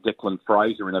in Declan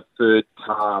Fraser in a third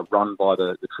car run by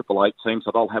the Triple Eight team.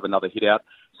 So, they'll have another hit out.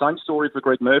 Same story for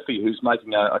Greg Murphy, who's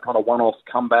making a kind of one-off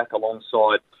comeback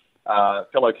alongside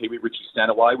fellow Kiwi Richie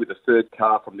Stanaway with a third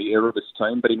car from the Erebus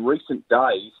team. But in recent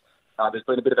days, there's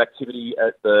been a bit of activity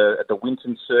at the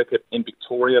Winton circuit in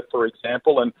Victoria, for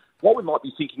example. And what we might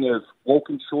be thinking of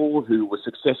Walkinshaw, who was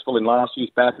successful in last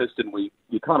year's Bathurst, and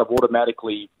you kind of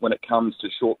automatically, when it comes to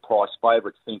short price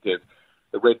favourites, think of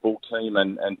the Red Bull team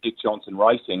and Dick Johnson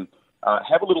Racing.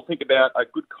 Have a little think about a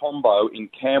good combo in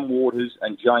Cam Waters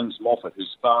and James Moffat,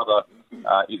 whose father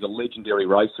is a legendary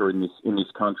racer in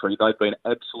this country. They've been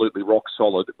absolutely rock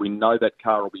solid. We know that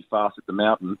car will be fast at the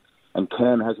mountain, and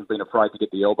Cam hasn't been afraid to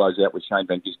get the elbows out with Shane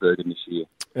van Gisbergen this year.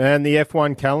 And the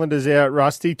F1 calendar's out,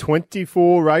 Rusty.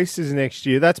 24 races next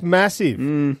year. That's massive.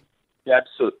 Yeah,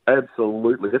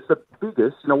 absolutely. That's the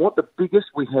biggest, the biggest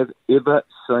we have ever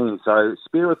seen. So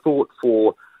spare a thought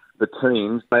for the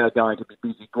teams. They are going to be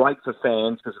busy. Great for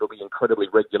fans because it'll be incredibly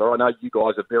regular. I know you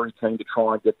guys are very keen to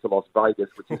try and get to Las Vegas,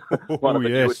 which is one of the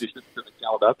new additions to the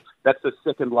calendar. That's the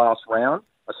second last round.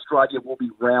 Australia will be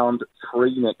round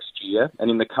 3 next year,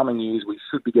 and in the coming years we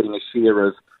should be getting a share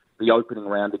of the opening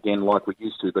round again like we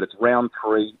used to, but it's round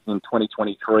 3 in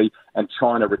 2023, and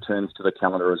China returns to the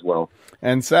calendar as well.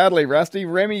 And sadly, Rusty,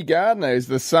 Remy Gardner is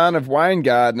the son of Wayne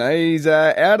Gardner. He's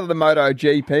out of the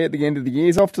MotoGP at the end of the year.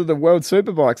 He's off to the World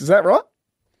Superbikes. Is that right?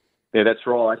 Yeah, that's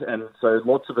right. And so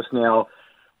lots of us now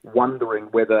wondering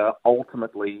whether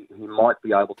ultimately he might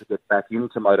be able to get back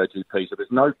into MotoGP. So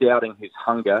there's no doubting his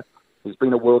hunger. He's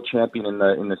been a world champion in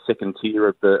the second tier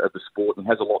of the sport and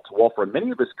has a lot to offer. And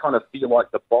many of us kind of feel like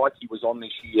the bike he was on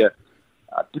this year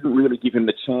didn't really give him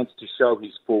the chance to show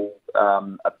his full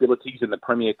abilities in the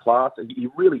Premier class. He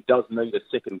really does need a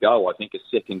second go, I think, a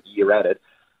second year at it.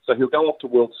 So he'll go off to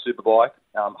World Superbike.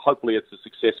 Hopefully it's a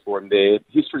success for him there.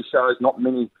 History shows not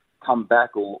many come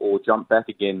back or jump back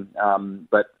again,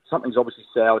 but something's obviously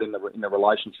soured in the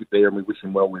relationship there, and we wish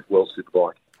him well with World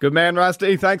Superbike. Good man,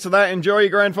 Rusty. Thanks for that. Enjoy your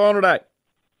grand final day.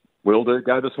 Will do.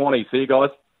 Go the Swanee. See you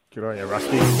guys. Good on you,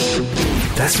 Rusty.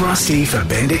 That's Rusty for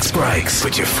Bendix Brakes.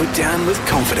 Put your foot down with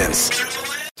confidence.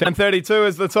 10:32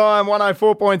 is the time.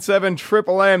 104.7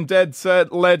 Triple M Dead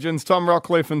Set Legends. Tom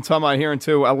Rockcliffe and Tomo here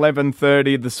until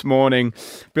 11:30 this morning.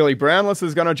 Billy Brownless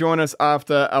is going to join us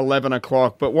after 11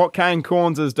 o'clock. But what Kane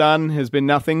Corns has done has been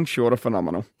nothing short of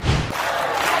phenomenal.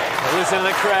 Listen to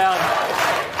the crowd.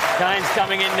 Kane's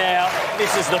coming in now.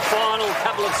 This is the final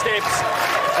couple of steps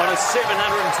on a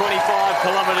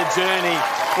 725-kilometre journey.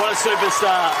 What a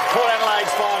superstar. Port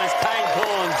Adelaide's finest, Kane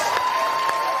Corns.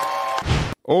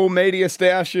 All media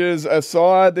stoushes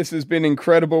aside, this has been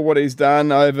incredible what he's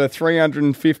done. Over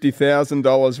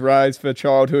 $350,000 raised for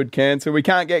childhood cancer. We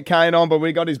can't get Kane on, but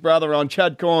we got his brother on,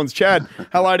 Chad Corns. Chad,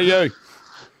 hello to you.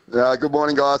 Good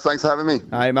morning, guys. Thanks for having me.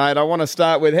 Hey, mate, I want to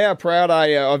start with how proud are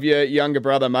you of your younger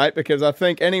brother, mate? Because I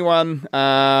think anyone,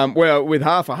 with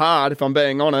half a heart, if I'm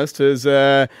being honest, has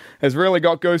really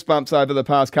got goosebumps over the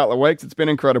past couple of weeks. It's been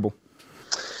incredible.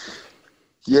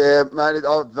 Yeah, mate,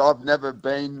 I've never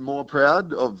been more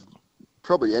proud of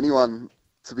probably anyone,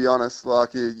 to be honest.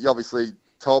 Like, he obviously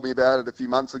told me about it a few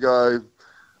months ago.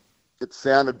 It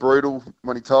sounded brutal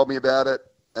when he told me about it.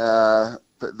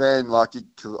 But then,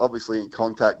 obviously in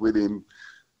contact with him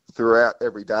throughout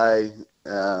every day.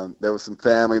 There was some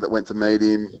family that went to meet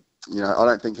him. I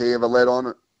don't think he ever let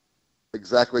on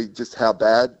exactly just how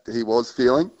bad he was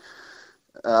feeling.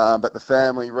 But the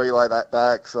family relay that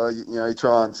back. So, you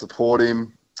try and support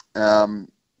him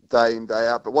day in, day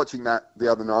out. But watching that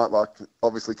the other night,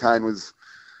 obviously Kane was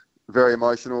very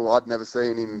emotional. I'd never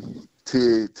seen him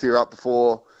tear up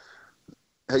before.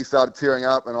 He started tearing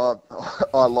up, and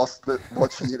I lost it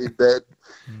watching it in bed.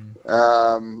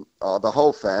 The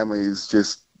whole family is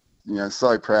just,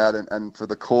 so proud, and for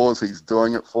the cause he's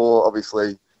doing it for.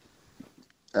 Obviously,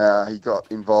 he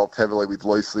got involved heavily with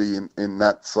Lucy in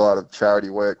that side of charity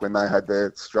work when they had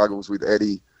their struggles with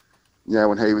Eddie,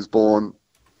 when he was born.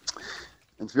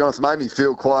 And to be honest, it made me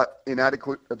feel quite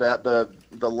inadequate about the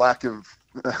lack of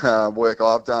work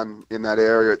I've done in that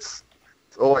area. It's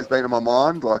always been in my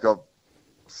mind. I've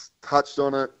touched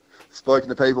on it, spoken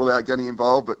to people about getting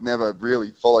involved, but never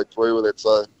really followed through with it.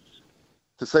 So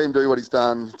to see him do what he's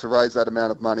done, to raise that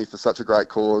amount of money for such a great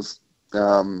cause,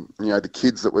 the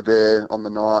kids that were there on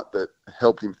the night that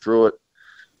helped him through it,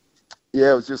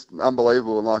 it was just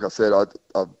unbelievable. And like I said, I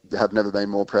have never been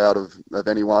more proud of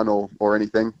anyone or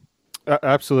anything.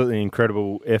 Absolutely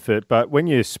incredible effort. But when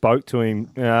you spoke to him,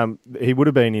 he would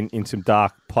have been in some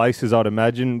dark places, I'd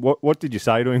imagine. What did you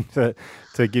say to him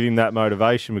to give him that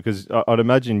motivation? Because I'd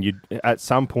imagine at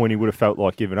some point he would have felt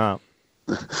like giving up.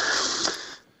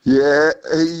 Yeah,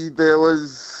 there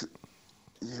was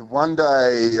one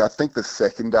day, I think the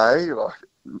second day,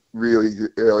 really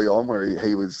early on, where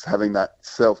he was having that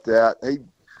self-doubt.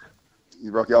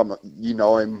 Rocky, you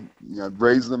know him,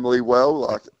 reasonably well.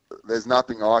 Like, there's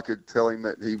nothing I could tell him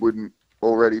that he wouldn't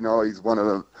already know. He's one of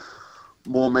the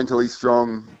more mentally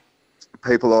strong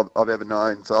people I've ever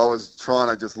known. So I was trying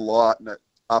to just lighten it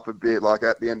up a bit. Like,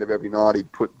 at the end of every night,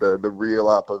 he'd put the reel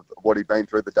up of what he'd been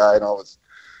through the day, and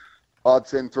I'd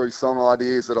send through song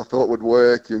ideas that I thought would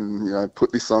work, and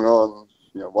put this song on,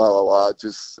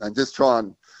 just try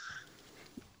and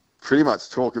pretty much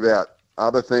talk about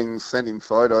other things, sending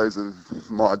photos of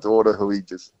my daughter, who he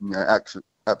just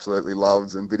absolutely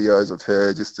loves, and videos of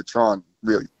her, just to try and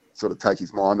really sort of take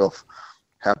his mind off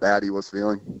how bad he was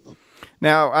feeling.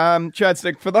 Now, Chad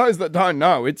Stick, for those that don't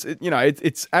know, it's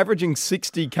averaging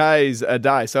 60 Ks a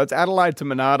day, so it's Adelaide to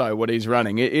Monardo what he's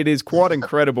running. It is quite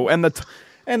incredible, and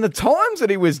the times that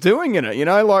he was doing in it,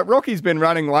 like Rocky's been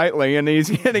running lately, and he's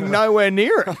getting nowhere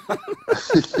near it.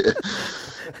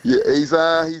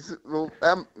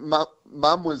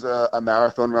 Mum was a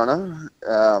marathon runner.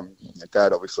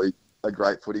 Dad, obviously, a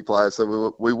great footy player,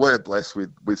 so we were blessed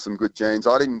with some good genes.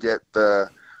 I didn't get the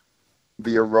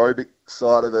aerobic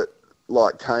side of it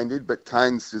like Kane did, but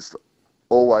Kane's just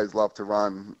always loved to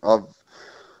run.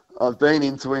 I've been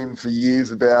into him for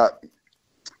years about,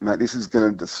 mate, this is going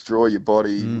to destroy your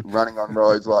body. Running on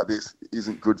roads like this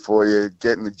isn't good for you.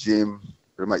 Get in the gym.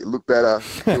 It'll make you look better,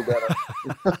 feel better.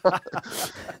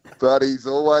 But he's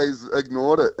always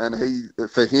ignored it. And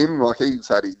for him, he's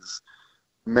had his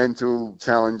mental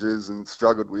challenges and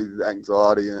struggled with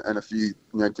anxiety and a few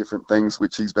different things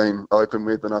which he's been open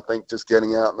with. And I think just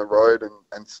getting out on the road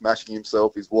and smashing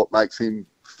himself is what makes him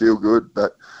feel good.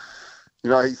 But,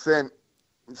 he sent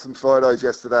some photos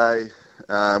yesterday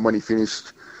when he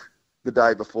finished the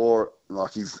day before.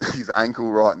 Like, his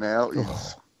ankle right now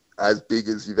is as big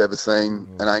as you've ever seen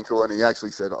an ankle. And he actually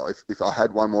said, if I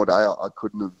had one more day, I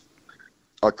couldn't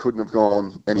have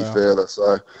gone any further.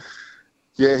 So,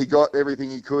 yeah, he got everything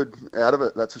he could out of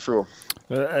it, that's for sure.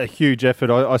 A huge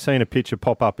effort. I seen a picture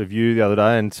pop up of you the other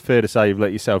day, and it's fair to say you've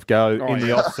let yourself go in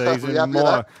the off-season.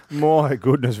 My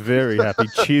goodness, very happy.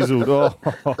 Chiselled.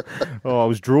 I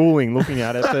was drooling looking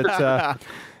at it. But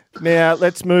now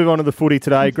let's move on to the footy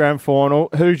today, grand final.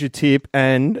 Who's your tip?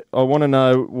 And I want to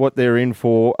know what they're in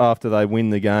for after they win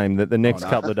the game, the next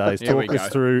couple of days. Talk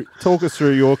us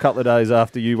through your couple of days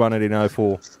after you won it in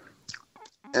 04.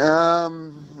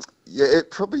 Yeah,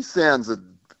 it probably sounds, I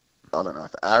don't know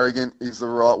if arrogant is the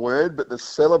right word, but the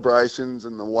celebrations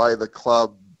and the way the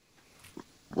club,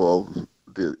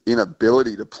 the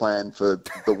inability to plan for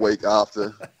the week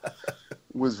after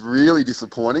was really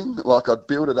disappointing. Like, I'd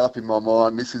built it up in my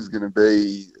mind, this is going to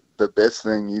be the best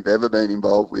thing you've ever been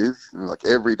involved with. Like,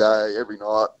 every day, every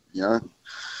night,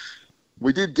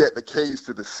 We did get the keys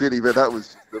to the city, but that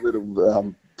was the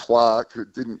little plaque who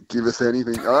didn't give us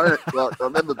anything. I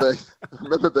remember being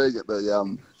at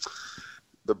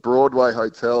the Broadway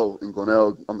Hotel in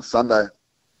Glenelg on the Sunday,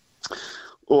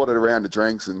 ordered a round of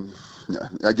drinks, and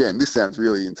again, this sounds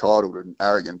really entitled and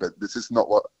arrogant, but this is not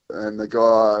what. And the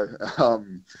guy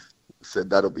said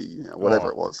that'll be whatever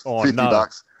it was,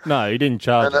 $50. No, he didn't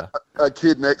charge. And a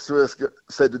kid next to us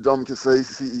said to Dom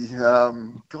Cassisi,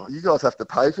 God, you guys have to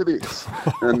pay for this.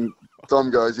 And Dom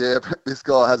goes, yeah, but this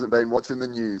guy hasn't been watching the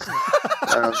news.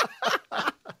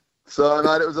 So,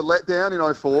 mate, it was a letdown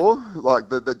in 04. Like,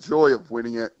 the joy of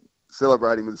winning it,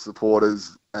 celebrating with the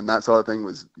supporters, and that sort of thing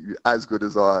was as good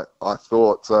as I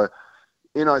thought. So,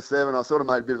 in 07, I sort of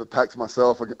made a bit of a pact to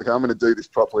myself. Okay, I'm going to do this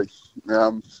properly.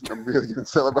 I'm really going to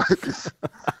celebrate this.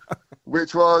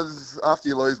 Which was, after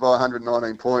you lose by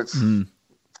 119 points,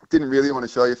 didn't really want to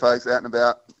show your face out and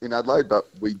about in Adelaide, but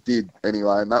we did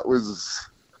anyway. And that was,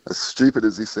 as stupid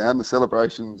as this sounds, the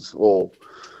celebrations, or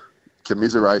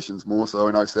commiserations more so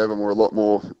in 07, were a lot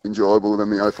more enjoyable than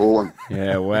the 04 one.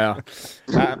 Yeah, wow.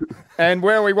 And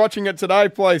where are we watching it today,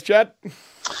 please, Chad?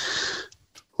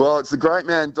 Well, it's the great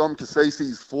man Dom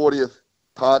Cassisi's 40th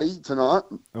party tonight.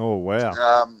 Oh,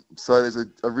 wow. So there's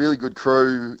a really good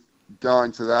crew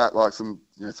going to that, like some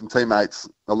teammates,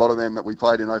 a lot of them that we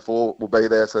played in 04 will be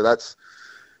there, so that's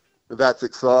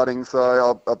exciting. So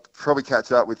I'll probably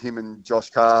catch up with him and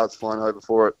Josh Carr's flying over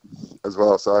for it as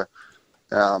well. So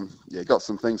got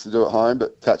some things to do at home,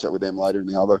 but catch up with them later in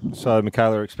the other. So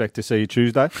Michaela expect to see you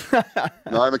Tuesday?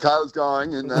 No, Michaela's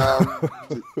going, and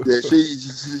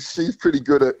she's pretty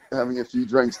good at having a few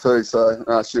drinks too. So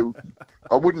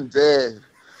I wouldn't dare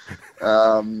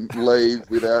leave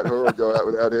without her or go out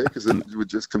without her, because it would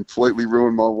just completely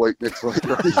ruin my week next week.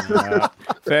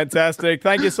 Fantastic.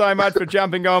 Thank you so much for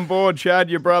jumping on board, Chad.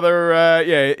 Your brother,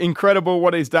 incredible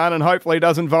what he's done, and hopefully he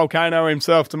doesn't volcano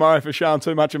himself tomorrow for showing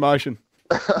too much emotion.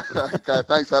 Okay,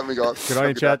 thanks for having me, guys. Good on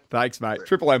you, Chad. Thanks, mate.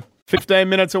 Triple M. 15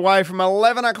 minutes away from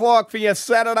 11 o'clock for your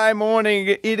Saturday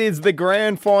morning. It is the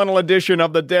grand final edition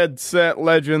of the Dead Set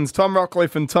Legends. Tom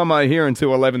Rockcliffe and Tomo here until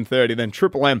 11:30. Then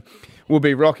Triple M will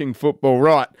be rocking football.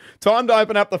 Right, time to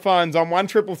open up the phones on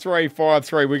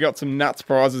 133353. We got some nuts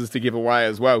prizes to give away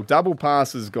as well. Double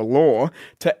passes galore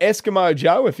to Eskimo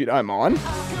Joe, if you don't mind.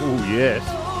 Oh, yes.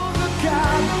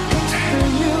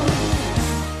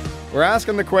 We're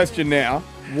asking the question now.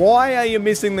 Why are you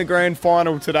missing the grand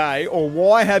final today, or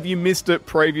why have you missed it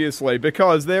previously?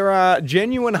 Because there are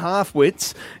genuine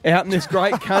half-wits out in this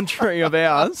great country of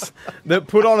ours that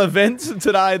put on events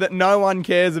today that no one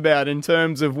cares about in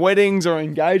terms of weddings or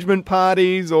engagement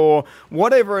parties or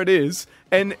whatever it is.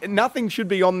 And nothing should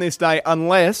be on this day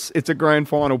unless it's a grand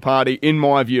final party, in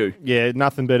my view. Yeah,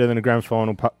 nothing better than a grand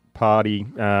final party,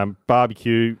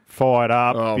 barbecue, fired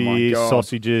up, beers,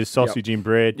 sausages, sausage in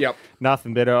bread. Yep.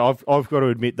 Nothing better. I've got to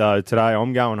admit, though, today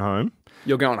I'm going home.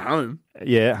 You're going home?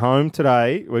 Yeah, home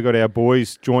today. We've got our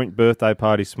boys' joint birthday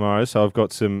party tomorrow, so I've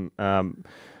got some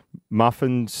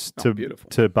muffins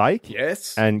to bake.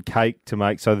 Yes. And cake to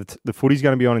make. So the footy's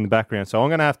going to be on in the background. So I'm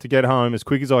going to have to get home as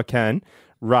quick as I can.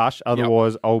 Rush,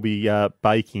 otherwise I'll be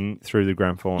baking through the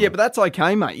grand final. Yeah, but that's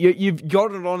okay, mate. You've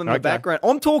got it on in the background.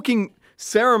 I'm talking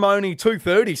ceremony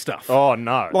 2:30 stuff. Oh,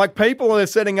 no. Like, people are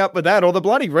setting up with that, or the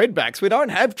bloody Redbacks. We don't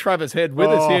have Travis Head with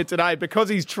us here today because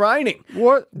he's training.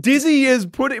 What? Dizzy has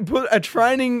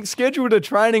scheduled a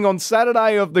training on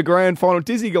Saturday of the grand final.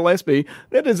 Dizzy Gillespie,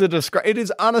 that is a disgrace. It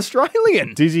is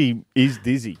un-Australian. Dizzy is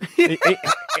dizzy.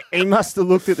 He must have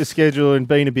looked at the schedule and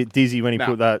been a bit dizzy when he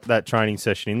put that training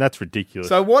session in. That's ridiculous.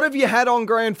 So what have you had on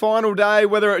grand final day,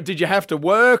 did you have to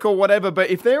work or whatever?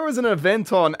 But if there was an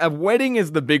event on, a wedding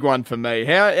is the big one for me.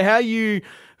 How you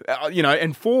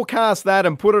and forecast that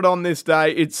and put it on this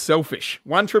day, it's selfish.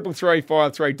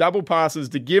 133353, double passes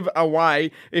to give away,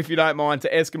 if you don't mind,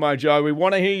 to Eskimo Joe. We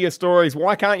want to hear your stories.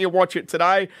 Why can't you watch it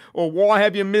today? Or why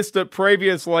have you missed it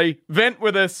previously? Vent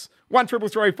with us.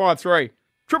 133353.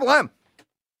 Triple M.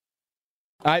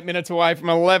 8 minutes away from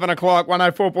 11 o'clock,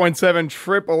 104.7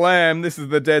 Triple M. This is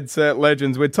the Dead Set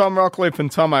Legends with Tom Rockcliffe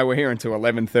and Tomo. We're here until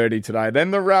 11:30 today.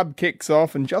 Then the rub kicks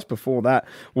off, and just before that,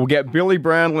 we'll get Billy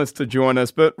Brownless to join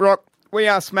us. But, Rock, we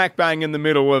are smack bang in the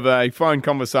middle of a phone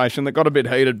conversation that got a bit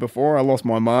heated before. I lost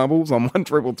my marbles on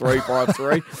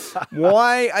 133353.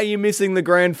 Why are you missing the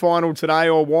grand final today,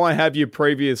 or why have you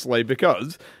previously?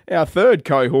 Because our third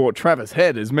cohort, Travis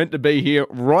Head, is meant to be here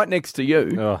right next to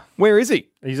you. Oh. Where is he?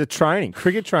 He's at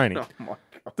cricket training. Oh, my God.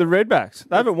 The Redbacks,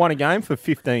 they haven't won a game for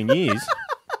 15 years.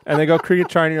 And they got cricket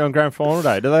training on grand final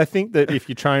day. Do they think that if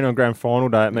you train on grand final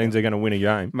day, it means they're going to win a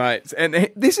game? Mate, and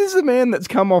this is a man that's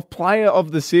come off player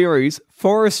of the series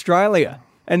for Australia.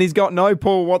 And he's got no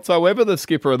pull whatsoever, the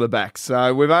skipper of the backs.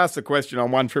 So we've asked the question on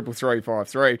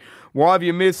 133353. Why have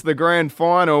you missed the grand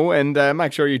final? And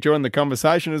make sure you join the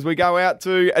conversation as we go out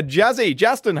to Jazzy.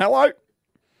 Justin, hello.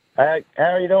 Hey, how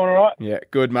are you doing, all right? Yeah,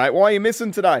 good, mate. Why are you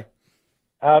missing today?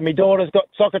 My daughter's got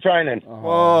soccer training.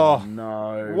 Oh,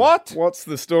 no. What? What's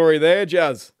the story there,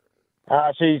 Jazz?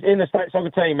 She's in the state soccer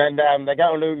team, and they're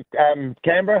going to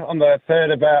Canberra on the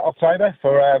 3rd of October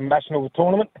for a national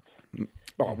tournament.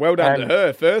 Oh, well done to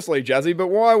her, firstly, Jazzy. But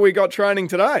why we got training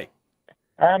today?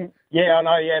 Yeah, I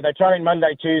know. Yeah, they train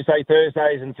Monday, Tuesday,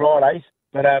 Thursdays, and Fridays.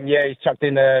 But he's chucked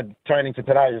in the training for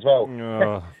today as well.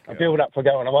 Oh, a build up for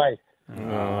going away.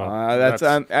 That's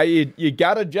are you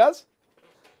gutted, Jazz?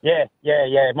 Yeah.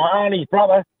 My auntie's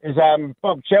brother is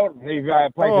Bob Shelton, who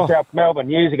played for South Melbourne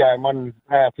years ago and won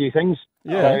a few things.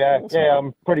 Yeah, so, awesome.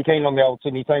 I'm pretty keen on the old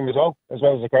Sydney team as well as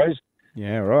the Crows.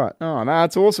 Yeah, right. Oh, no,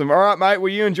 that's awesome. All right, mate.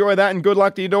 Well, you enjoy that and good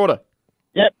luck to your daughter.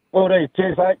 Yep, will do.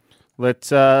 Cheers, mate.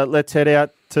 Let's head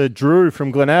out to Drew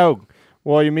from Glenelg.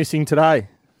 Why are you missing today?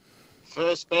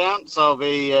 First bounce, I'll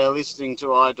be listening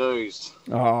to I Do's.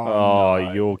 Oh,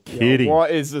 no. You're kidding. Yeah,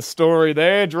 what is the story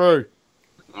there, Drew?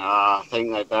 I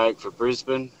think they barracked for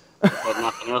Brisbane. Had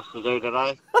nothing else to do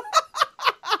today.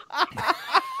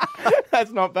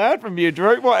 That's not bad from you,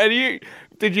 Drew. What,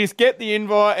 did you get the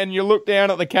invite and you looked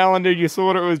down at the calendar, you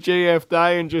saw it was GF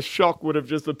Day, and just shock would have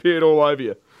just appeared all over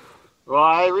you? Well,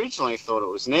 I originally thought it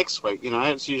was next week.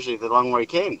 It's usually the long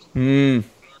weekend.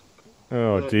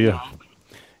 Oh, dear.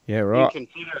 Yeah, right.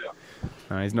 Consider it.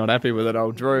 No, he's not happy with it,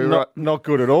 old Drew. Not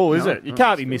good at all, is it? You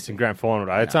can't be missing grand final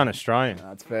day. It's un-Australian.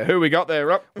 That's fair. Who we got there,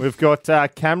 Rob? We've got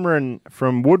Cameron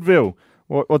from Woodville.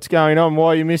 What's going on? Why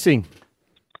are you missing?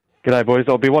 G'day, boys.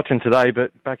 I'll be watching today,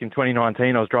 but back in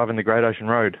 2019, I was driving the Great Ocean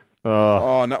Road.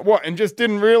 Oh, no. What? And just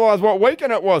didn't realise what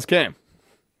weekend it was, Cam?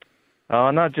 No,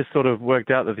 it just sort of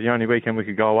worked out that the only weekend we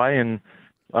could go away, and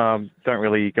don't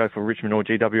really go for Richmond or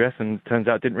GWS, and turns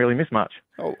out didn't really miss much.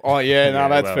 Oh yeah, no,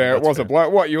 that's fair. It was a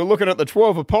bloke. What, you were looking at the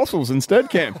 12 Apostles instead,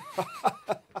 Cam?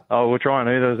 Oh, we're trying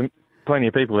to. There's plenty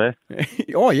of people there.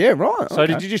 Oh yeah, right. So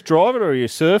did you just drive it, or are you a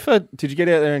surfer? Did you get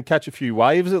out there and catch a few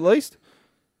waves at least?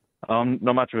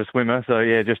 Not much of a swimmer, so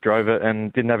yeah, just drove it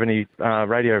and didn't have any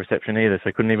radio reception either,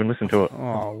 so couldn't even listen to it.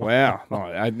 Oh, wow.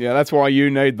 Yeah, that's why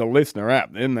you need the listener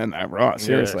app, then, right?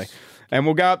 Seriously. Yes. And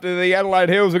we'll go up to the Adelaide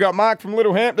Hills. We've got Mark from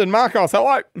Littlehampton. Marcos,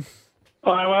 hello.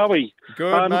 How are we?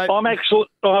 Good, mate.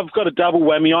 I've got a double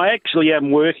whammy. I actually am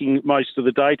working most of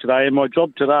the day today, and my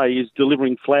job today is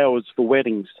delivering flowers for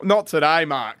weddings. Not today,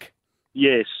 Mark.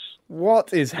 Yes.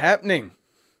 What is happening?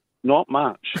 Not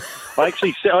much. I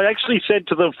actually said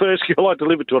to the first girl I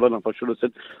delivered to, I don't know if I should have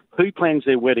said, who plans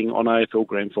their wedding on AFL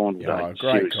Grand Final day? Oh, great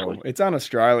Seriously. call. It's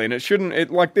un-Australian. It shouldn't.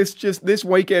 This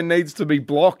weekend needs to be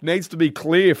blocked. Needs to be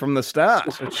clear from the start.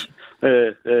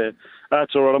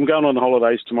 That's all right. I'm going on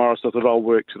holidays tomorrow, so I thought I'll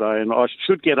work today, and I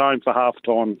should get home for half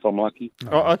time if I'm lucky.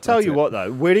 I'll tell you what,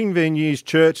 though, wedding venues,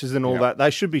 churches and all that, they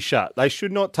should be shut. They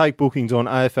should not take bookings on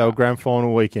AFL Grand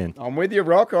Final weekend. I'm with you,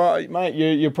 Rock. Mate,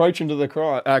 you're approaching to the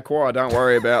choir. Don't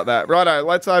worry about that. Righto,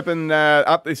 let's open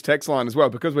up this text line as well,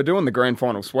 because we're doing the Grand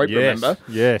Final sweep, remember?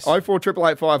 Yes.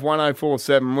 048885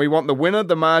 1047. We want the winner,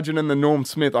 the margin and the Norm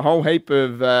Smith. A whole heap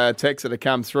of texts that have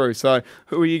come through. So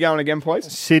who are you going again, please?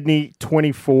 Sydney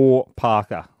 24,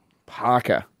 Parker.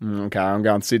 Okay, I'm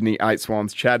going Sydney, 8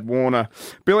 Swans, Chad Warner.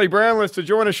 Billy Brownless to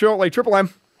join us shortly. Triple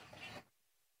M.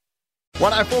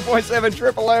 104.7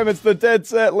 Triple M. It's the Dead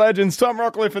Set Legends. Tom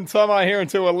Rockcliffe and Tomo here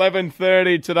until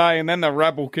 11:30 today, and then the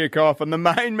rub will kick off. And the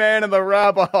main man of the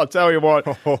rub, I'll tell you what,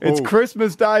 it's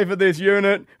Christmas Day for this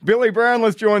unit. Billy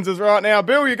Brownless joins us right now.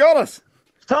 Bill, you got us.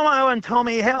 Tomo and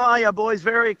Tommy, how are you, boys?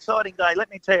 Very exciting day. Let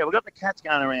me tell you, we've got the cats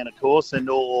going around, of course, and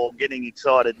all getting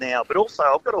excited now. But also,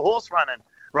 I've got a horse running.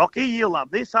 Rocky, you'll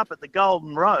love this, up at the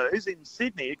Golden Rose in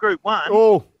Sydney, Group 1.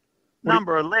 Oh.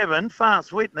 Number 11,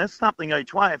 Fast Witness, something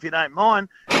each way if you don't mind.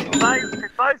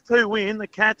 If those two win, the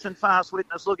Cats and Fast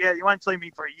Witness, look out, you won't see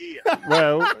me for a year.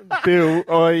 Well, Bill,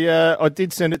 I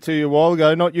did send it to you a while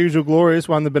ago. Not Usual Glorious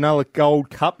won the Benalla Gold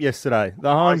Cup yesterday,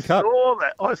 the home cup.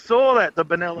 I saw that, the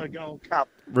Benalla Gold Cup.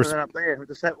 Up there.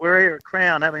 We're here at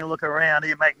Crown having a look around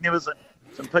here, magnificent.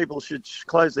 Some people should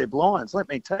close their blinds, let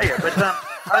me tell you. But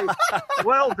hey,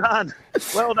 well done,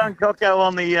 Coco,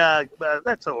 on the.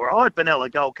 That's all right, Benalla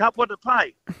Gold Cup. What did it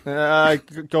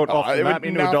pay? Got off the map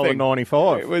into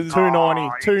 $1.95. It was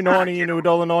 $2.90 into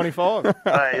 $1.95.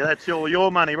 Hey, that's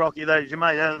your money, Rocky. Those you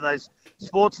made out of those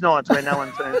sports nights where no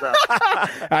one turns up.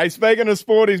 Hey, speaking of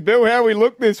sporties, Bill, how we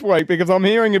look this week? Because I'm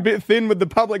hearing a bit thin with the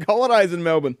public holidays in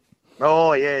Melbourne.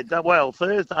 Oh, yeah. Well,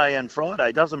 Thursday and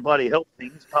Friday doesn't bloody help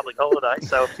things, public holiday.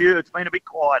 So it's been a bit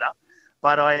quieter.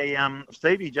 But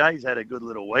Stevie J's had a good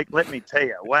little week. Let me tell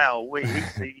you. Wow,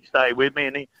 he stayed with me,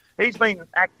 and he's been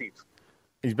active.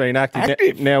 He's been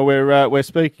active. Now we're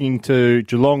speaking to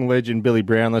Geelong legend Billy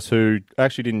Brownless, who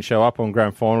actually didn't show up on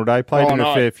Grand Final day. Played in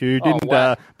a fair few.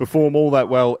 Didn't perform all that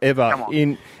well ever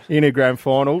in a Grand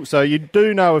Final. So you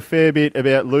do know a fair bit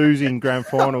about losing Grand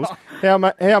Finals. How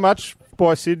much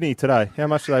by Sydney today? How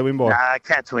much do they win by?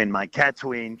 Cats win, mate. Cats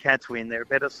win. They're a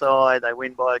better side. They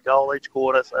win by a goal each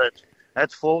quarter. So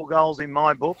that's 4 goals in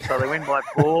my book. So they win by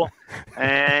 4.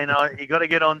 And you got to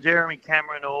get on Jeremy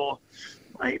Cameron or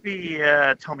maybe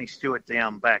Tommy Stewart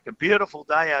down back. A beautiful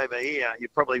day over here.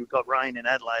 You've probably got rain in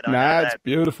Adelaide. It's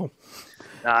beautiful.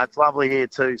 It's lovely here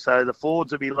too. So the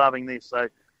Fords will be loving this. So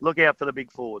look out for the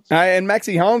big Fords. And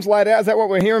Maxie Holmes laid out. Is that what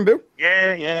we're hearing, Bill?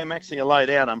 Yeah, Maxie are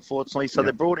laid out, unfortunately. So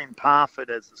they brought in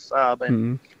Parford as the sub,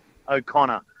 and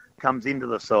O'Connor comes into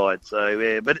the side.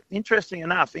 So, but interesting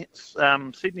enough, it's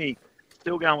Sydney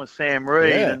still going with Sam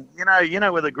Reid. Yeah. And, you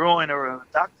know, with a groin or a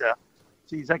adductor,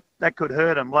 geez, that could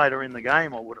hurt him later in the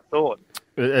game, I would have thought.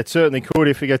 It certainly could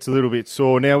if he gets a little bit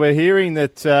sore. Now, we're hearing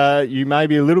that you may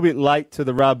be a little bit late to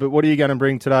the rub, but what are you going to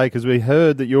bring today? Because we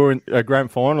heard that you're a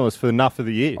grand finalist for the Nuff of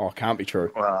the Year. Oh, can't be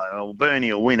true. Well,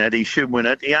 Bernie will win it. He should win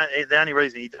it. The only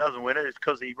reason he doesn't win it is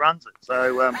because he runs it.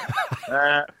 So,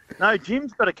 no,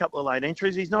 Jim's got a couple of late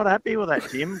entries. He's not happy with that,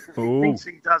 Jim. He thinks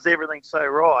he does everything so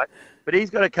right. But he's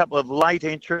got a couple of late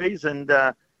entries and...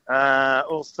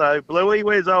 also, Bluey,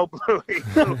 where's old Bluey?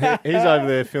 He's over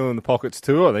there filling the pockets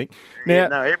too, I think. Now,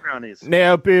 no, everyone is.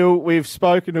 Now, Bill, we've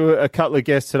spoken to a couple of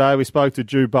guests today. We spoke to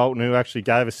Jude Bolton, who actually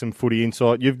gave us some footy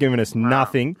insight. You've given us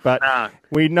nothing, but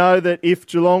we know that if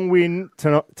Geelong win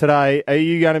today, are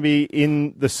you going to be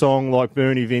in the song like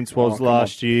Bernie Vince was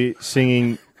last year,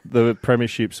 singing the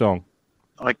premiership song?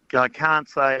 I can't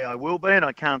say I will be, and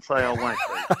I can't say I won't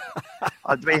be.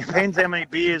 It depends how many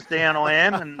beers down I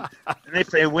am, and if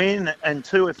they win, and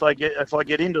 2, if I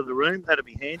get into the room, that'd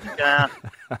be handy.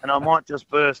 And I might just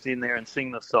burst in there and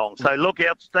sing the song. So look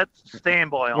out, that's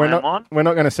standby. We're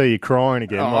not going to see you crying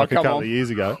again like a couple of years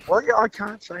ago. Well, yeah, I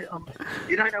can't say.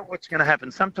 You don't know what's going to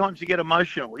happen. Sometimes you get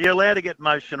emotional. You're allowed to get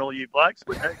emotional, you blokes,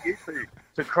 but you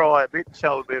to cry a bit and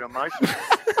show a bit of emotion.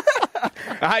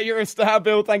 Hey, you're a star,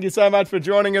 Bill. Thank you so much for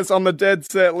joining us on the Dead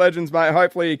Set Legends, mate.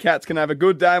 Hopefully your Cats can have a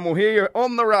good day, and we'll hear you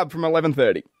on the rub from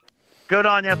 11:30. Good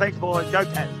on you. Thanks, boys. Go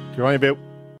Cats. Good on you, Bill.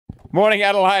 Morning,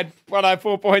 Adelaide.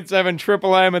 104.7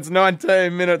 Triple M. It's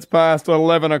 19 minutes past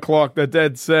 11 o'clock. The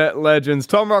Dead Set Legends.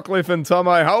 Tom Rockcliffe and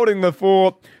Tomo holding the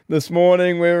fort this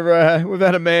morning. We've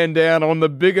had a man down on the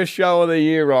biggest show of the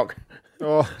year, Rock.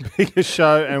 Oh, biggest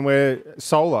show, and we're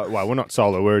solo. Well, we're not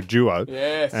solo, we're a duo.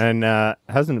 Yes. And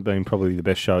hasn't it been probably the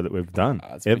best show that we've done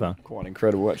ever? Quite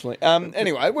incredible, actually.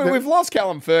 Anyway, we've lost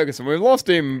Callum Ferguson. We lost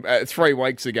him 3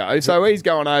 weeks ago, so he's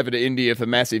going over to India for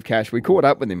massive cash. We caught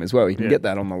up with him as well. You can get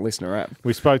that on the listener app.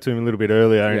 We spoke to him a little bit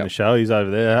earlier in the show. He's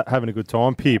over there having a good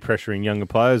time, peer pressuring younger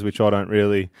players, which I don't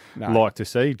really like to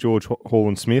see. George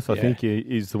Holland-Smith, I think,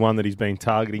 is the one that he's been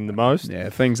targeting the most.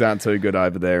 Yeah, things aren't too good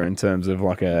over there in terms of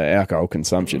like alcohol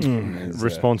consumption.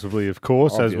 Responsibly, of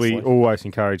course, obviously. as we always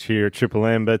encourage here at Triple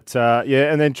M. But,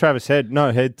 and then Travis Head,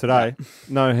 no head today.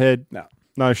 No head.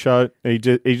 No show. He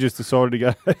just decided to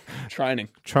go Training,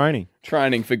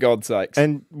 for God's sakes.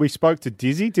 And we spoke to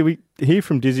Dizzy. Did we hear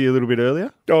from Dizzy a little bit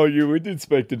earlier? Oh, we did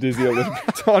speak to Dizzy a little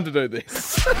bit. Time to do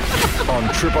this. On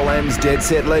Triple M's Dead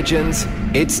Set Legends,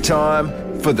 it's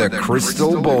time for the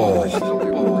Crystal Ball.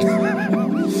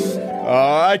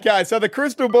 Okay, so the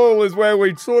crystal ball is where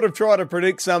we sort of try to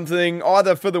predict something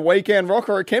either for the weekend, Rock,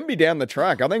 or it can be down the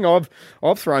track. I think I've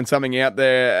thrown something out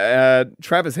there.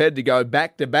 Travis Head to go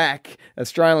back-to-back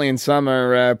Australian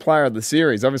Summer Player of the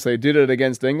Series. Obviously, he did it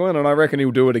against England, and I reckon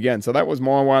he'll do it again. So that was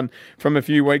my one from a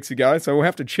few weeks ago. So we'll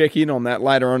have to check in on that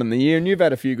later on in the year. And you've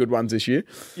had a few good ones this year.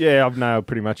 Yeah, I've nailed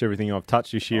pretty much everything I've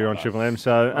touched this year on Triple M.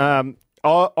 So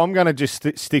I'm going to just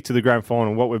stick to the grand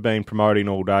final, what we've been promoting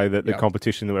all day, the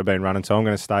competition that we've been running. So I'm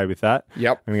going to stay with that.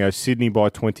 Yep. I'm going to go Sydney by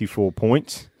 24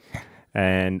 points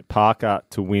and Parker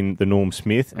to win the Norm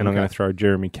Smith. And I'm going to throw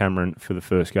Jeremy Cameron for the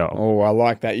first goal. Oh, I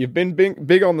like that. You've been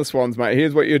big on the Swans, mate.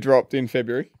 Here's what you dropped in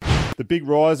February. The big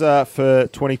riser for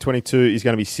 2022 is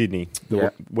going to be Sydney,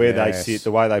 where they sit,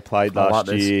 the way they played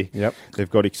last year. Yep. They've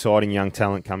got exciting young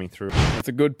talent coming through. That's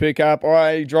a good pickup.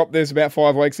 I dropped this about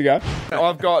 5 weeks ago.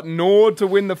 I've got Nord to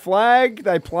win the flag.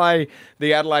 They play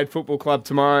the Adelaide Football Club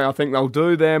tomorrow. I think they'll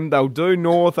do them. They'll do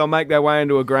North. They'll make their way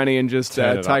into a granny and just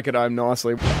take it home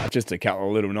nicely. Just a couple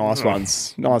of little nice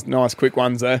ones. Nice quick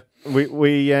ones there. We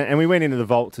went into the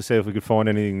vault to see if we could find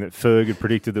anything that Ferg had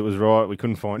predicted that was right. We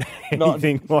couldn't find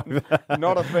anything like that.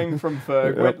 Not a thing from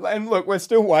Ferg. And look, we're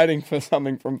still waiting for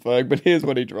something from Ferg, but here's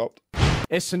what he dropped.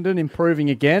 Essendon improving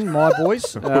again, my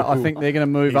boys. I think they're going to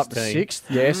move up to 6th.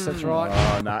 Yes, that's right.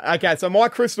 Oh, no. Okay, so my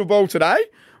crystal ball today,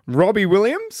 Robbie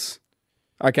Williams,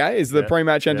 is the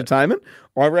pre-match entertainment.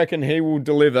 I reckon he will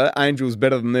deliver Angels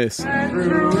better than this.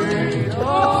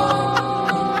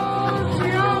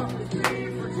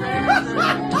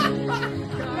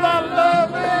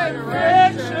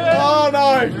 Oh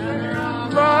no!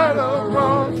 Right or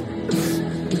wrong,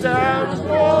 down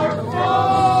or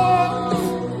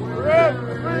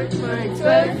wherever it may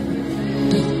take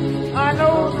me. I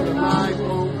know the night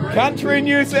will. Country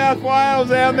New South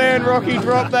Wales, our man Rocky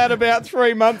dropped that about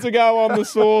 3 months ago on the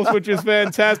Source, which is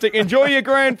fantastic. Enjoy your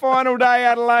grand final day,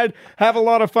 Adelaide. Have a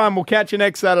lot of fun. We'll catch you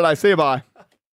next Saturday. See you, bye.